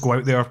see us just go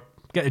out there,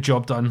 get the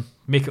job done,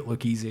 make it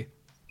look easy.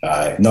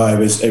 No, it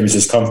was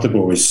as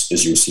comfortable as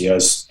you'll see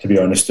us, to be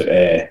honest.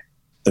 The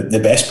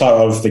best part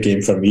of the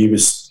game for me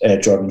was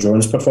Jordan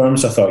Jones'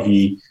 performance. I thought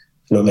he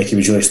looked like he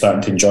was really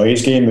starting to enjoy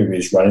his game. He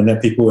was running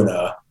at people, and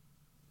I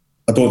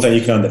don't think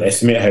you can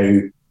underestimate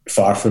how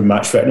far from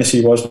match fitness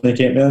he was when he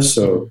came to us.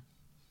 So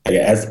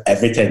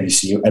every time you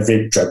see him,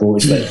 every dribble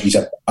is like he's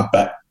a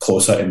bit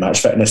closer to match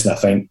fitness, and I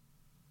think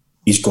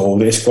his goal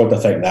that he scored, I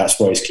think that's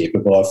what he's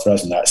capable of for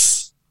us, and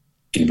that's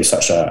going to be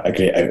such a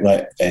great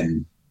outlet.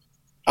 And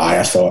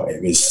I thought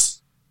it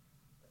was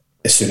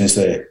as soon as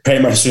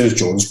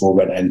Jones' goal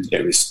went in,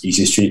 it was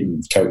easy street,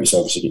 and Kelty's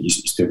obviously got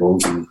used to 2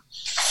 goals, and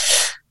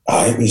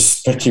it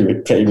was pretty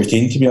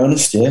routine, to be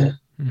honest. Yeah.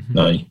 Mm-hmm.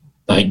 Aye.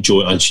 I think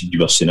as you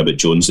were saying about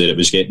Jones there, it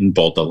was getting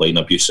borderline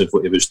abusive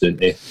what he was doing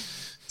to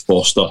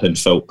Foster and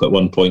Philp at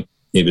one point.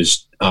 He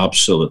was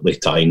absolutely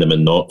tying them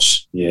in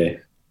knots. Yeah.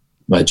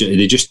 I don't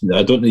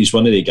know, he's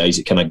one of the guys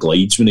that kind of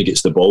glides when he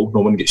gets the ball.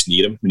 No one gets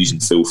near him when he's in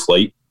full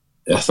flight.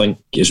 I think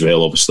as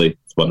well, obviously,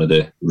 one of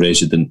the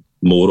resident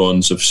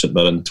morons of St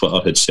Mirren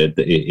Twitter had said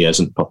that he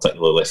isn't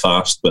particularly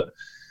fast, but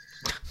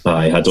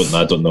I don't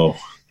know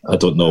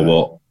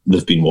what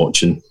they've been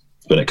watching.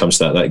 When it comes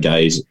to that guy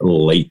is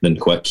lightning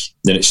quick.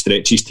 Then it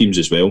stretches teams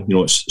as well.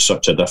 It's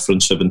such a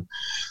difference having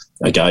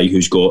a guy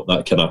who's got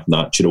that kind of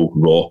natural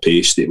raw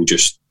pace that will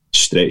just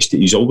stretch.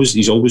 He's always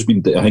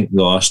been. I think in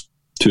the last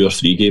 2 or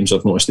 3 games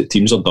I've noticed that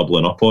teams are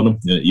doubling up on him,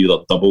 either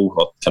double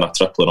or kind of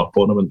tripling up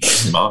on him. And it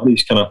doesn't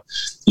matter.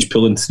 He's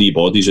pulling 3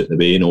 bodies at the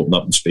way and opening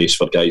up in space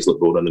for guys like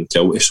Ronan and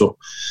Kelty. So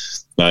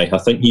I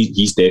think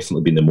he's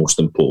definitely been the most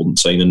important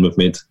signing we've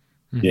made.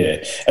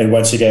 Yeah, and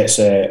once he gets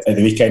at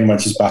the weekend,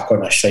 once he's back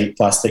on a shite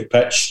plastic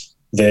pitch,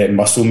 the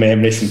muscle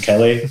memory from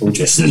Kelly will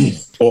just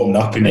open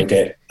up, and he'll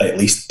get at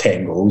least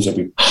 10 goals.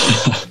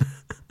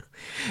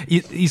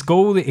 His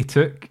goal that he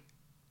took,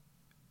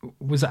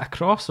 was it a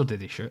cross or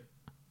did he shoot?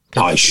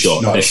 I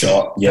shot. Not a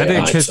shot.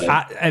 Yeah, Because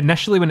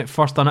initially when it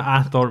first done it,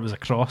 I thought it was a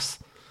cross.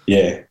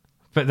 Yeah.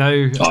 But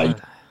now,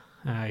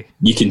 aye.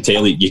 You can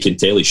tell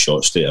he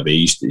shot straight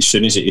away. As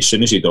soon as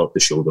he dropped the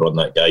shoulder on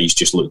that guy, he's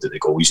just looked at the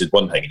goal. He's had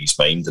one thing in his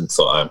mind and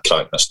thought, I'm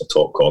cracking this in the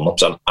top corner. It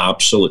was an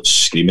absolute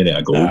screaming at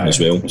a goal as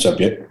well. It's a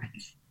bit.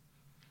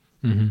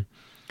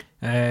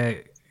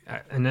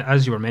 And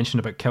as you were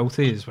mentioning about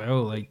Kiltie as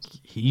well, like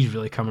he's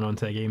really coming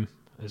onto the game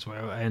as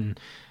well. And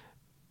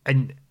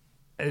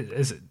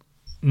is it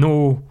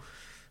no,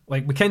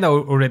 like we kind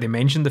of already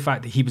mentioned the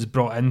fact that he was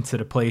brought in to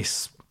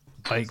replace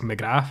like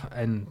McGrath,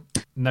 and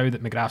now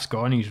that McGrath's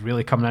gone, he's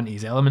really coming into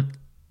his element.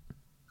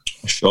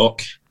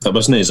 Shock. It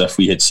wasn't as if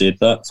we had said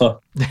that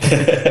for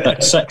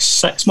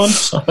 6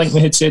 months. I think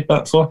we had said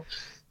that for.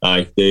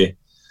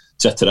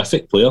 He's a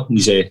terrific player.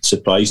 He's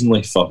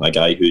surprisingly, for a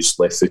guy who's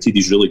left-footed,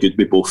 he's really good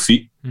with both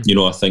feet. You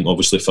know, I think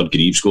obviously for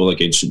Greaves' goal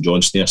against St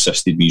Johnstone, he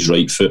assisted with his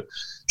right foot.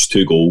 It's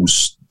 2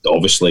 goals.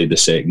 Obviously, the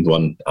second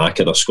one,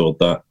 Akira scored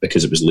that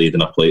because it was laid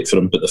in a plate for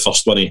him. But the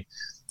first one, I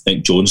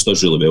think Jones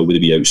does really well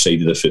with the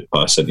outside of the foot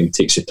pass, and he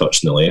takes a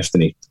touch on the left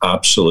and he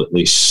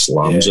absolutely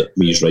slams it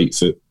with his right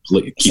foot.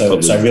 Like,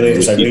 it's a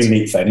really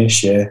neat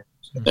finish, yeah.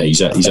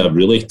 He's a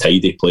really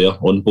tidy player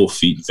on both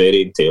feet,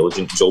 very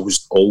intelligent. He's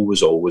always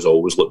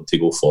looking to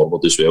go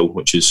forward as well,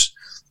 which is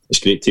it's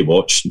great to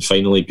watch. And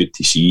finally, good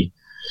to see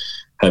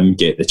him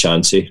get the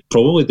chance he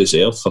probably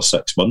deserved for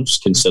 6 months,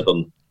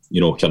 considering,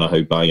 you know, kind of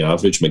how bang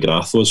average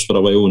McGrath was for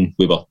a while, and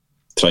we were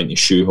trying to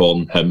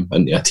shoehorn him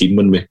into a team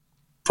when we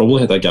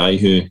probably had a guy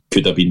who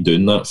could have been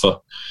doing that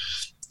for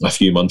a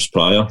few months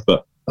prior.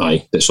 But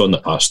it's on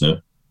the past now.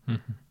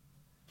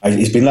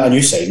 He's been like a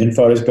new signing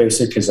for us,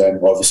 basically, because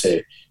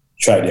obviously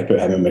trying to put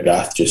him in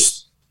McGrath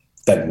just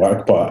didn't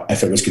work. But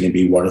if it was going to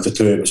be one of the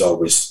two, it was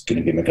always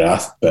going to be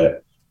McGrath.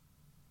 But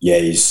yeah,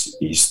 he's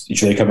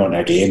really come on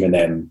a game, and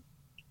then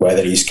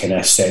whether he's kind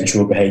of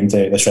central behind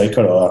the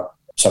striker or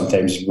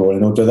sometimes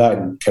Ronan will do that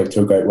and Kiltie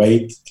will go out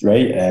wide,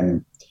 right?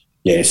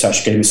 Yeah, it's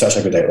such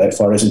a good outlet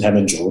for us, and him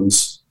and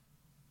Jones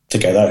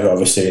together, who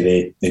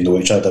obviously they know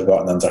each other, they've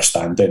got an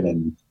understanding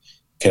and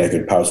kind of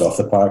good pals off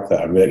the park,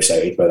 that I'm really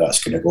excited where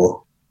that's going to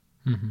go.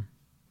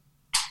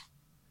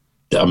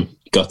 I'm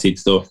gutted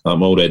though.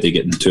 I'm already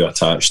getting too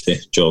attached to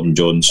Jordan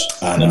Jones.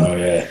 I know,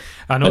 yeah.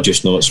 I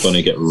just know it's going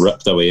to get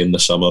ripped away in the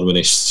summer when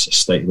he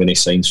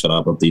signs for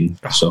Aberdeen.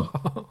 So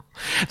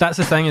that's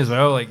the thing as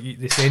well. Like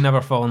they say,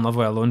 never fall in love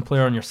with a lone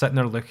player, and you're sitting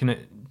there looking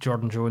at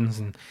Jordan Jones,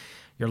 and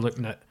you're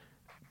looking at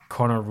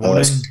Connor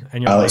Ronan,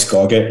 and you're Alex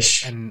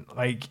Gogic, and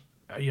like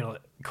you know,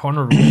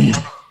 Connor Ronan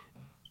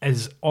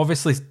is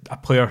obviously a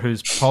player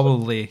who's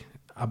probably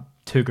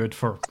too good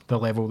for the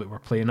level that we're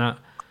playing at.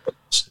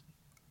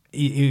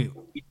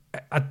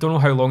 I don't know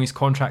how long his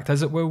contract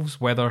is at Wolves,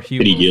 whether he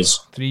 3 years.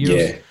 3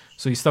 years. Yeah.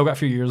 So he's still got a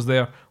few years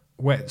there.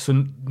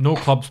 So no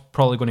club's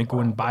probably going to go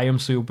and buy him,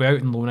 so he'll be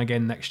out on loan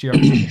again next year.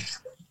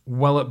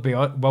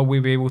 Will we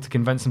be able to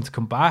convince him to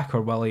come back,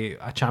 or will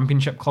a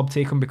championship club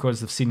take him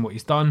because they've seen what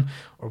he's done,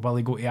 or will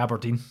he go to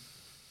Aberdeen?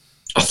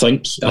 I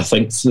think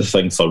the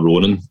thing for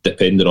Ronan,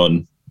 depending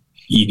on,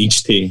 he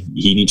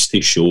needs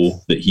to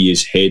show that he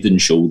is head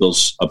and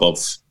shoulders above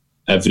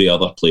every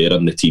other player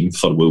in the team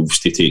for Wolves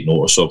to take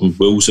notice of him.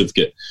 Wolves have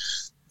got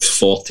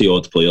 40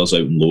 odd players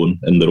out on loan,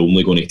 and they're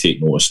only going to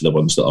take notice of the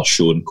ones that are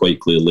showing quite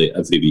clearly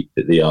every week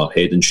that they are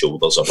head and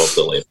shoulders above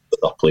the level that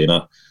they're playing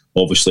at.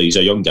 Obviously, he's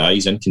a young guy,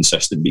 he's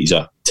inconsistent, but he's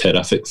a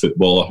terrific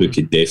footballer who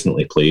could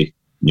definitely play,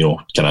 you know,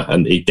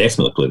 and he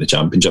definitely play the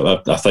championship.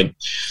 I think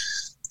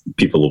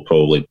people will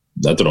probably,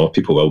 I don't know,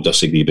 people will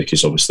disagree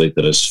because obviously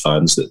there is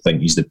fans that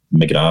think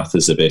McGrath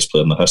is the best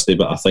player in the history,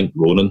 but I think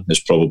Ronan is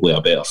probably a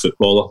better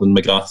footballer than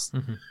McGrath.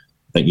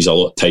 I think he's a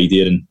lot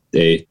tidier in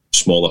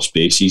smaller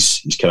spaces.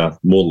 He's kind of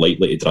more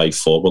likely to drive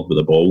forward with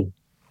the ball.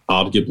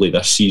 Arguably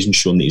this season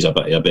shown that he's a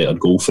better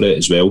goal for it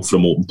as well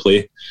from open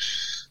play.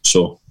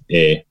 So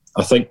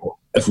I think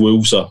if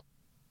Wolves are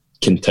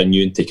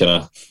continuing to kind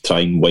of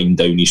try and wind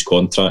down his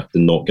contract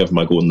and not give him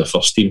a go in the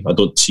first team, I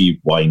don't see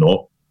why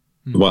not.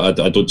 I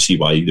don't see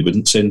why they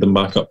wouldn't send him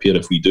back up here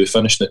if we do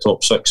finish in the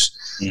top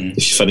 6. If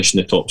you finish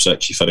in the top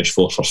 6, you finish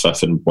 4th or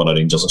 5th, and one of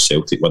Rangers or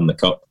Celtic win the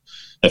cup.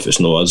 If it's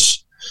not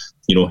us,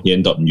 you know, you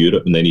end up in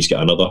Europe, and then he's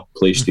got another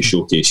place to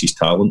showcase his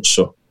talent.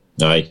 So,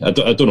 I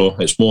don't know.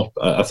 It's more.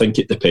 I think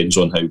it depends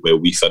on how well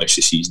we finish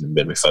the season and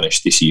when we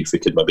finish to see if we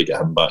could maybe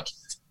get him back.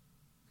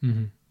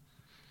 And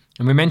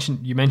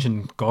you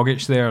mentioned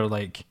Gogic there.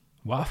 Like,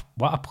 what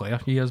a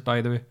player he is,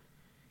 by the way.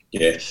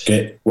 Yeah,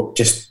 great.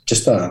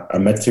 Just a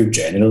midfield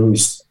general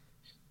who's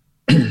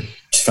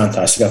just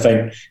fantastic. I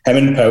think him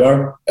and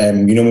Power.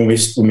 You know, when we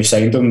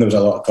signed him, there was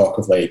a lot of talk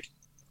of like,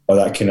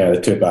 that kind of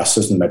the two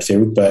bastards in the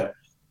midfield, but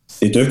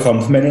they do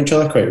complement each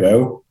other quite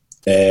well.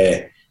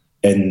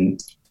 And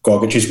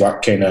Gogic's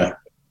work kind of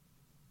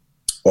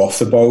off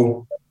the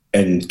ball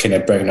and kind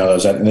of bringing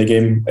others into the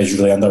game is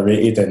really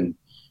underrated, and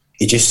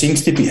he just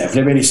seems to be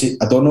everywhere.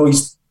 I don't know,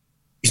 he's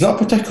not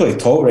particularly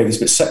tall, right? He's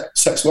about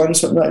 6'1",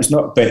 something like that. He's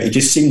not, but he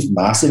just seems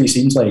massive. He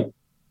seems like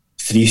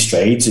 3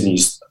 strides and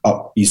he's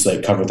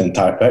like covered in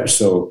entire pitch.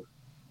 So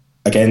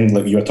again,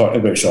 like you were talking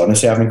about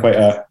Shaughnessy having quite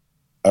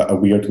a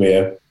weird way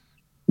of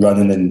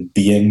running and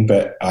being,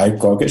 but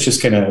Gogic's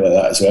just kind of like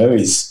that as well.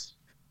 He's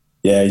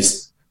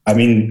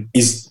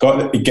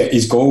got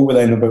his goal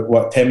within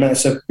about 10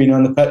 minutes of being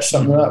on the pitch,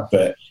 something like that.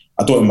 But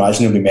I don't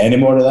imagine there'll be many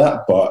more of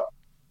that. But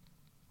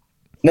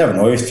never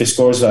know, if he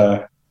scores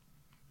a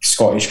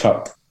Scottish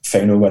Cup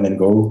final winning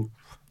goal,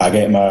 I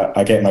get my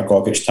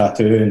Gogic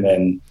tattoo, and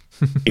then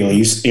he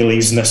leaves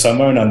in the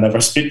summer, and I'll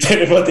never speak to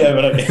anybody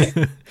ever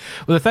again.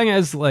 Well, the thing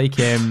is, like,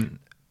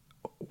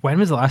 when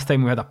was the last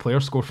time we had a player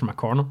score from a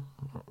corner?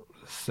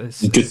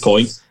 Good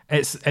point.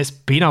 It's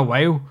been a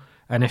while,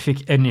 and if he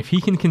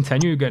can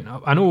continue getting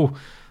up, I know,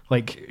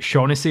 like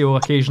Shaughnessy will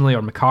occasionally,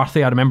 or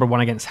McCarthy. I remember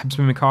one against Hibs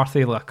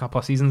McCarthy like a couple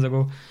of seasons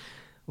ago.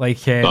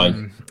 Like,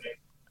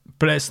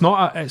 but it's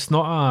not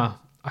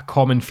a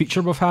common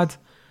feature we've had.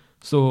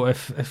 So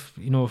if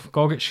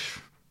Gogic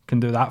can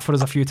do that for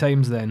us a few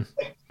times, then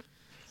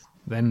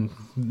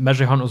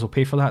Misery Hunters will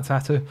pay for that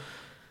tattoo.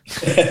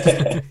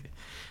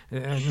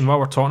 And while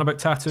we're talking about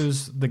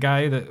tattoos, the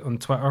guy that on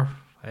Twitter,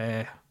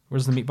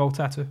 where's the meatball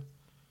tattoo?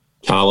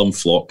 Callum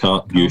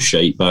Flockhart, you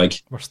shite bag.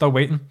 We're still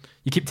waiting.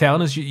 You keep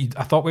telling us.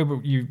 I thought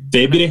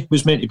February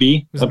was meant to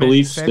be. I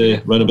believe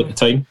around about the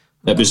time.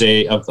 It was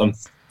I'm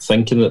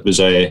thinking it was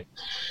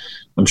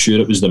I'm sure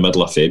it was the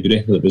middle of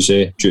February that was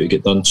due to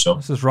get done. So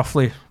this is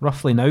roughly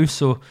now.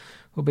 So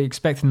we'll be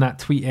expecting that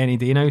tweet any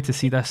day now to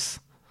see this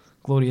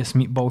glorious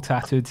meatball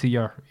tattooed to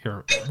your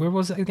where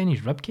was it again?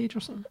 His rib cage or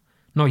something?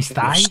 No, his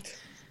thigh.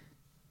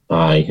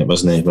 Aye, it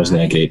wasn't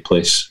a great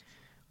place.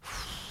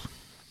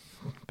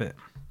 But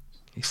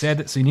he said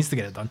it, so he needs to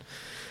get it done.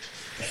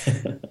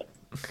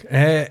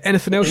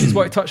 Anything else you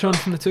want to touch on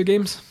from the two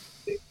games?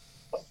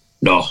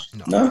 No.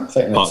 I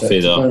think that's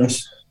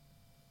it.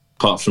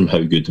 Apart from how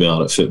good we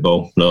are at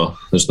football, no,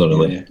 there's not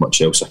really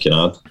much else I can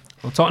add.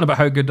 Well, talking about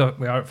how good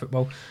we are at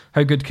football,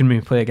 how good can we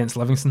play against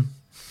Livingston?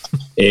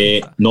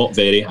 Not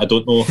very. I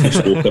don't know if you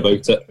spoke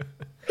about it.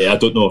 I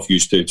don't know if you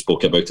two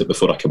spoke about it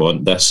before I come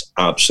on. This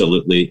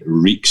absolutely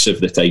reeks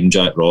of the time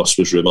Jack Ross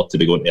was rumoured to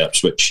be going to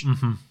Ipswich.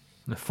 Mm-hmm.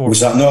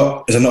 Is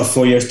it not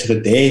 4 years to the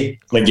day?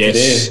 Like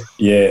yes. Today?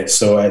 Yeah,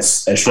 so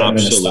it's written in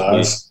the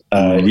stars.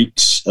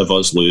 Reeks of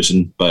us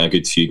losing by a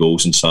good few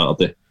goals on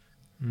Saturday.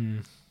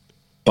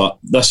 But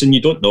listen,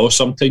 you don't know.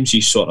 Sometimes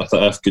you sort of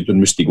think if Goodwin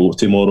was to go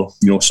tomorrow,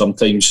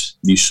 sometimes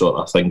these sort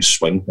of things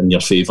swing in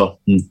your favour,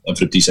 and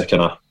everybody's a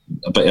kind of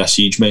a bit of a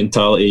siege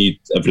mentality.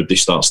 Everybody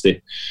starts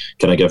to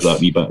kind of give that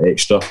wee bit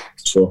extra.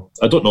 So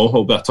I don't know.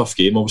 It'll be a tough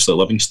game. Obviously,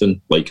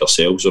 Livingston, like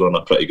ourselves, are on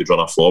a pretty good run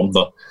of form.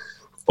 They're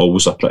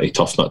always a pretty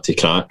tough nut to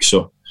crack.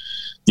 So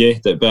yeah,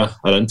 it'll be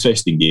an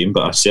interesting game.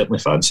 But I certainly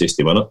fancy us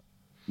to win it.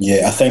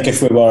 Yeah, I think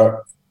if we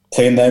were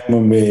playing them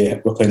when we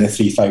were playing the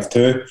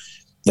 3-5-2,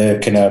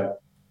 the kind of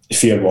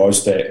fear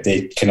was that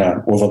they kind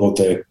of overload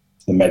the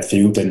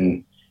midfield,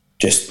 and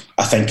just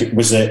I think it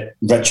was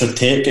Richard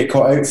Tate get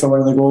caught out for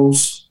one of the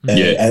goals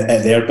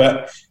at their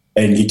bit,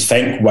 and you'd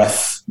think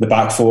with the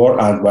back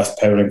four and with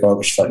Power and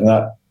Gogic fitting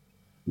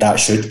that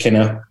should kind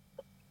of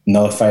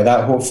nullify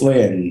that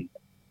hopefully. And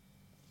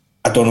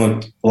I don't know,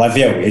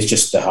 Livia away is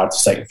just the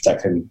hardest thing to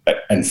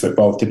predict in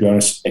football, to be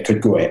honest. It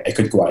could go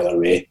either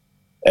way.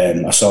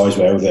 I saw as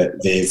well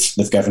that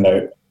they've given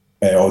out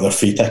all their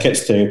free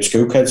tickets to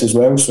school kids as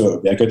well, so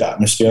it'll be a good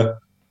atmosphere,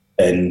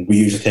 and we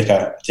usually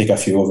take a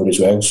few over as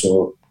well,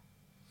 so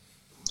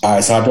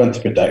it's a hard one to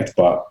predict,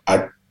 but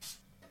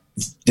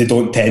they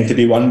don't tend to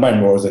be won by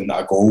more than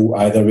a goal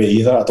either way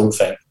either. I don't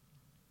think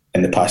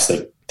in the past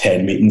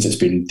 10 meetings it's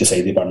been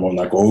decided by more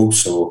than a goal.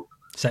 So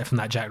except from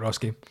that Jack Ross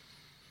game.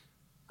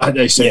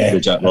 I said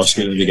the Jack Ross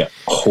game they get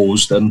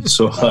hosed in,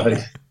 so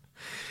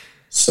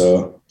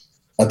so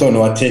I don't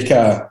know, I'd take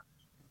a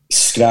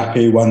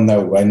scrappy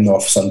 1-0 win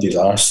off Sunday's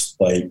arse.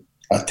 Like,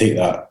 I'd take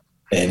that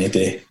any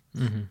day.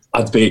 Mm-hmm.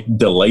 I'd be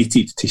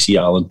delighted to see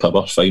Alan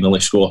Pibber finally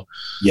score.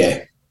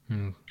 Yeah.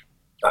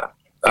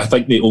 I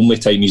think the only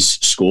time he's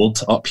scored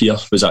up here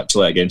was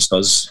actually against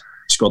us.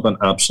 He scored an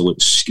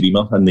absolute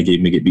screamer in the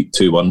game we get beat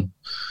 2-1.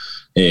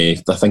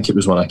 I think it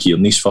was one of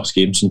Kearney's first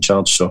games in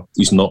charge, so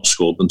he's not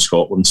scored in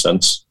Scotland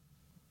since.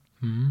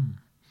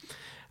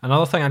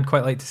 Another thing I'd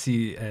quite like to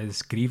see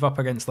is Grieve up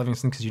against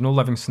Livingston, because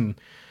Livingston,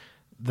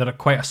 they're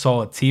quite a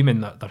solid team,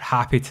 and they're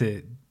happy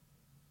to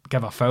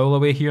give a foul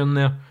away here and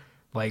there.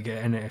 Like,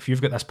 and if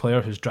you've got this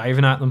player who's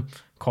driving at them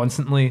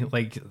constantly,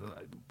 like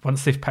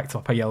once they've picked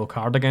up a yellow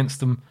card against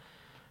them,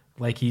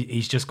 like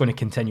he's just going to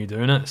continue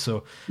doing it.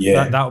 So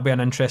that'll be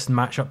an interesting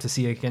matchup to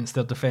see against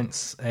their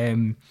defence.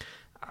 I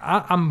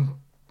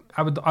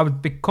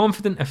would be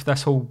confident if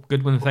this whole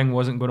Goodwin thing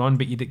wasn't going on,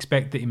 but you'd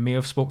expect that he may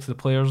have spoke to the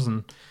players,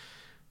 and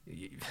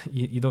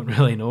you don't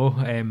really know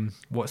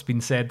what's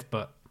been said,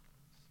 but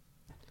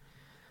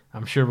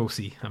I'm sure we'll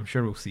see.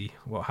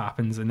 What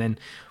happens. And then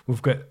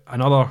we've got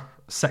another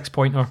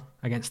 6-pointer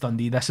against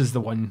Dundee. This is the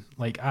one,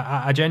 like,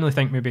 I genuinely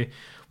think maybe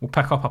we'll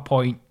pick up a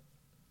point,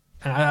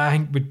 and I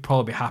think we'd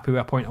probably be happy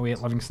with a point away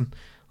at Livingston.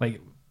 Like,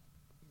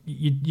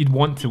 you'd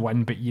want to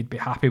win, but you'd be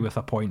happy with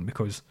a point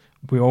because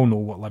we all know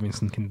what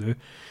Livingston can do.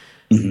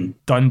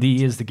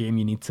 Dundee is the game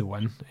you need to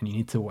win, and you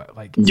need to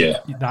like. Yeah.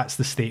 That's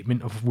the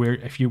statement of where,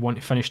 if you want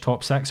to finish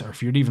top 6, or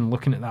if you're even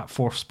looking at that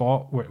 4th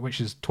spot,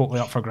 which is totally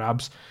up for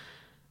grabs,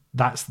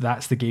 that's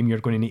the game you're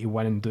going to need to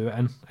win and do it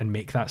in, and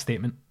make that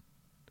statement.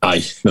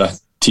 Aye, they're a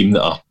team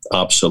that are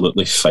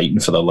absolutely fighting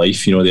for their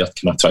life. You know, they're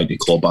kind of trying to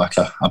claw back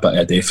a bit of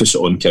a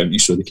deficit on County,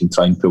 so they can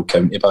try and pull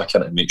County back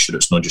in it and make sure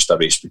it's not just a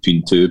race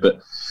between two.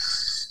 But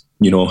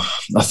you know,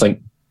 I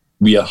think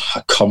we are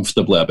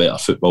comfortably a better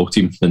football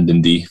team than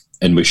Dundee,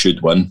 and we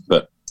should win.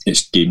 But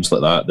it's games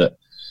like that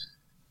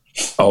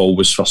I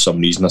always, for some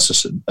reason,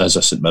 as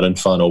a St Mirren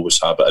fan,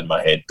 always have it in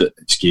my head that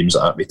it's games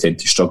like that we tend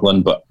to struggle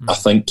in. But I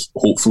think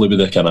hopefully with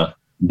the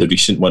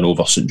recent win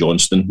over St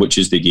Johnstone, which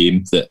is the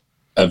game that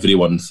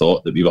everyone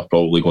thought that we were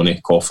probably going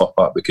to cough up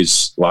at,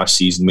 because last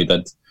season we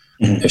did.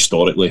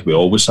 Historically, we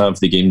always have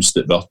the games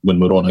that when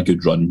we're on a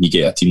good run, you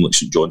get a team like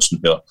St Johnstone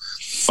who are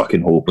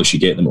fucking hopeless, you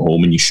get them at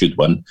home and you should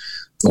win.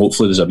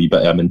 Hopefully there's a wee bit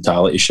of a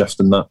mentality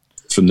shift in that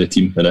from the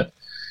team, and it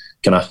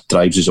kind of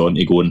drives us on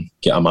to go and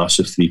get a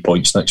massive 3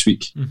 points next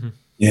week.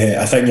 Yeah,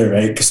 I think you're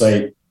right, because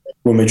like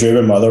when we drew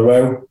with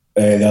Motherwell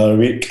the other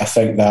week, I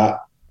think that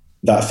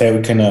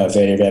felt kind of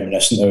very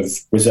reminiscent of,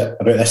 was it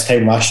about this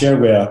time last year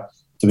where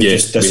there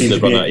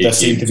seemed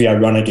to be a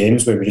run of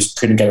games where we just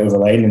couldn't get over the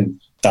line, and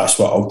that's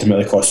what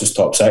ultimately cost us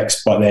top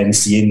 6. But then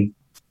seeing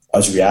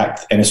us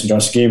react in the St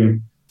Johnstone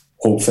game,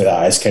 hopefully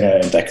that is kind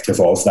of indicative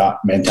of that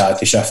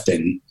mentality shift,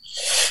 and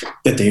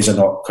the days are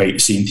not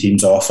quite seeing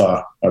teams off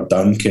are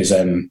done, because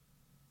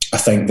I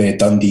think the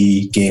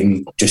Dundee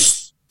game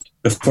just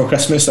before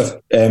Christmas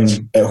at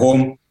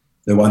home,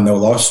 the 1-0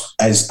 loss,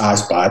 is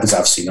as bad as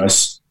I've seen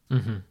us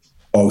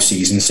all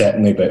season,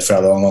 certainly, but for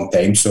a long, long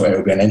time. So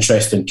it'll be an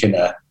interesting kind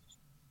of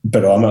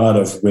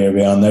barometer of where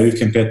we are now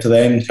compared to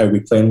then, how we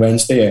play on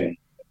Wednesday. And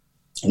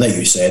like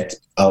you said,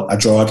 a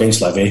draw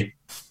against Livy,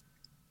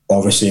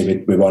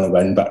 obviously we want to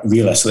win, but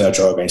realistically a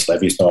draw against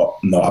Livy is not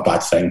a bad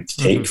thing to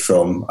take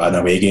from an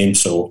away game.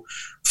 So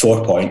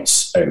 4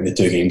 points out of the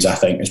 2 games, I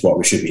think, is what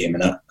we should be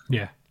aiming at.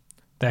 Yeah,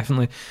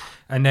 definitely.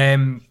 And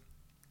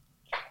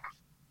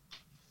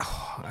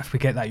if we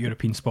get that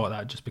European spot,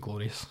 that'd just be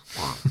glorious.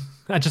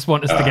 I just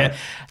want us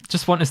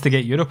to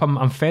get Europe.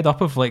 I'm fed up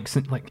of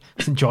St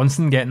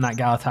Johnstone getting that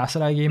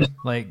Galatasaray game.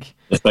 Like,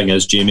 the thing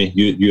is, Jamie,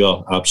 you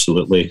are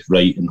absolutely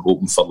right in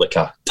hoping for like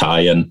a tie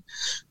in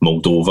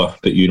Moldova,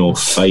 but you know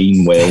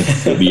fine well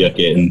that we are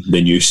getting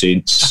the new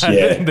Saints.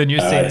 Yeah, the new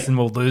Saints, and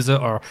we'll lose it,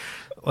 or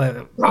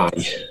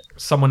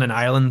someone in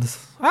Ireland.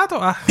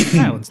 Ireland's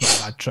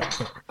not a bad trip.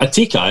 But I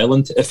take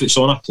Ireland if it's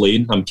on a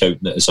plane. I'm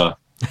counting it as a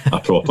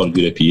proper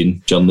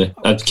European journey.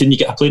 And can you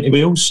get a plane to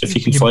Wales if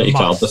you can fly to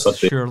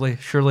Cardiff?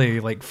 Surely,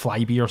 like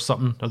Flybe or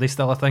something. Are they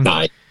still a thing?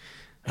 Aye.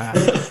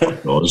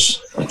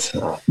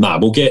 Nah,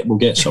 we'll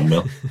get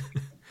somewhere.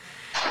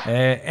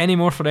 Any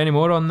more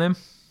on them?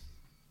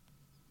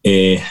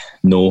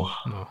 No.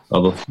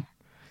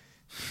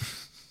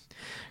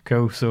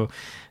 Cool. So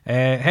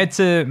head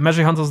to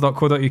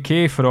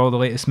miseryhunters.co.uk for all the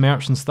latest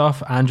merch and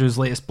stuff. Andrew's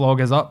latest blog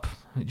is up.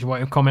 Do you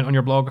want to comment on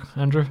your blog,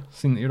 Andrew?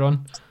 Seeing that you're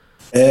on.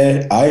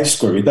 I just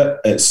go read it.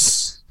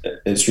 It's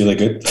really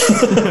good.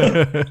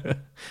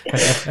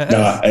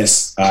 I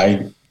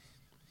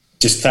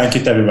just thank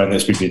you to everyone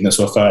that's been reading it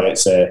so far.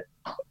 It's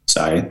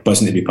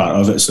buzzing to be part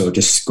of it. So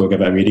just go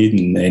give it a read,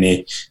 and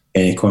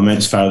any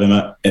comments, fire them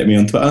at me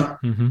on Twitter.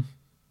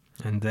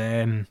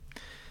 And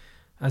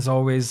as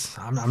always,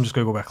 I'm just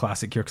going to go with a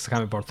classic here because I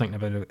can't be bothered thinking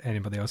about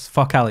anybody else.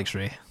 Fuck Alex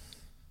Ray.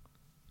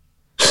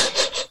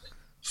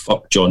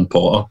 Fuck John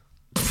Potter.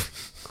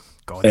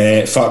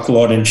 Fuck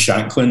Lauren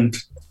Shankland.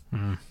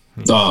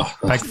 Big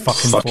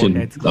fucking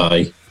forehead.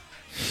 Aye.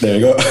 There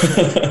you go.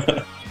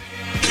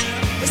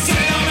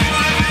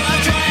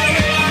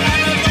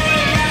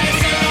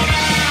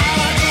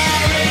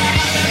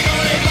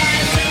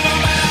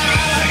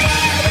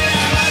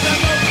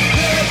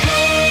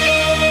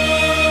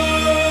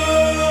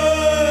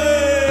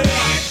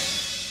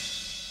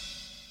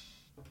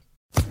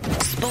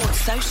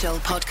 Sports Social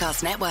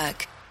Podcast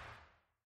Network.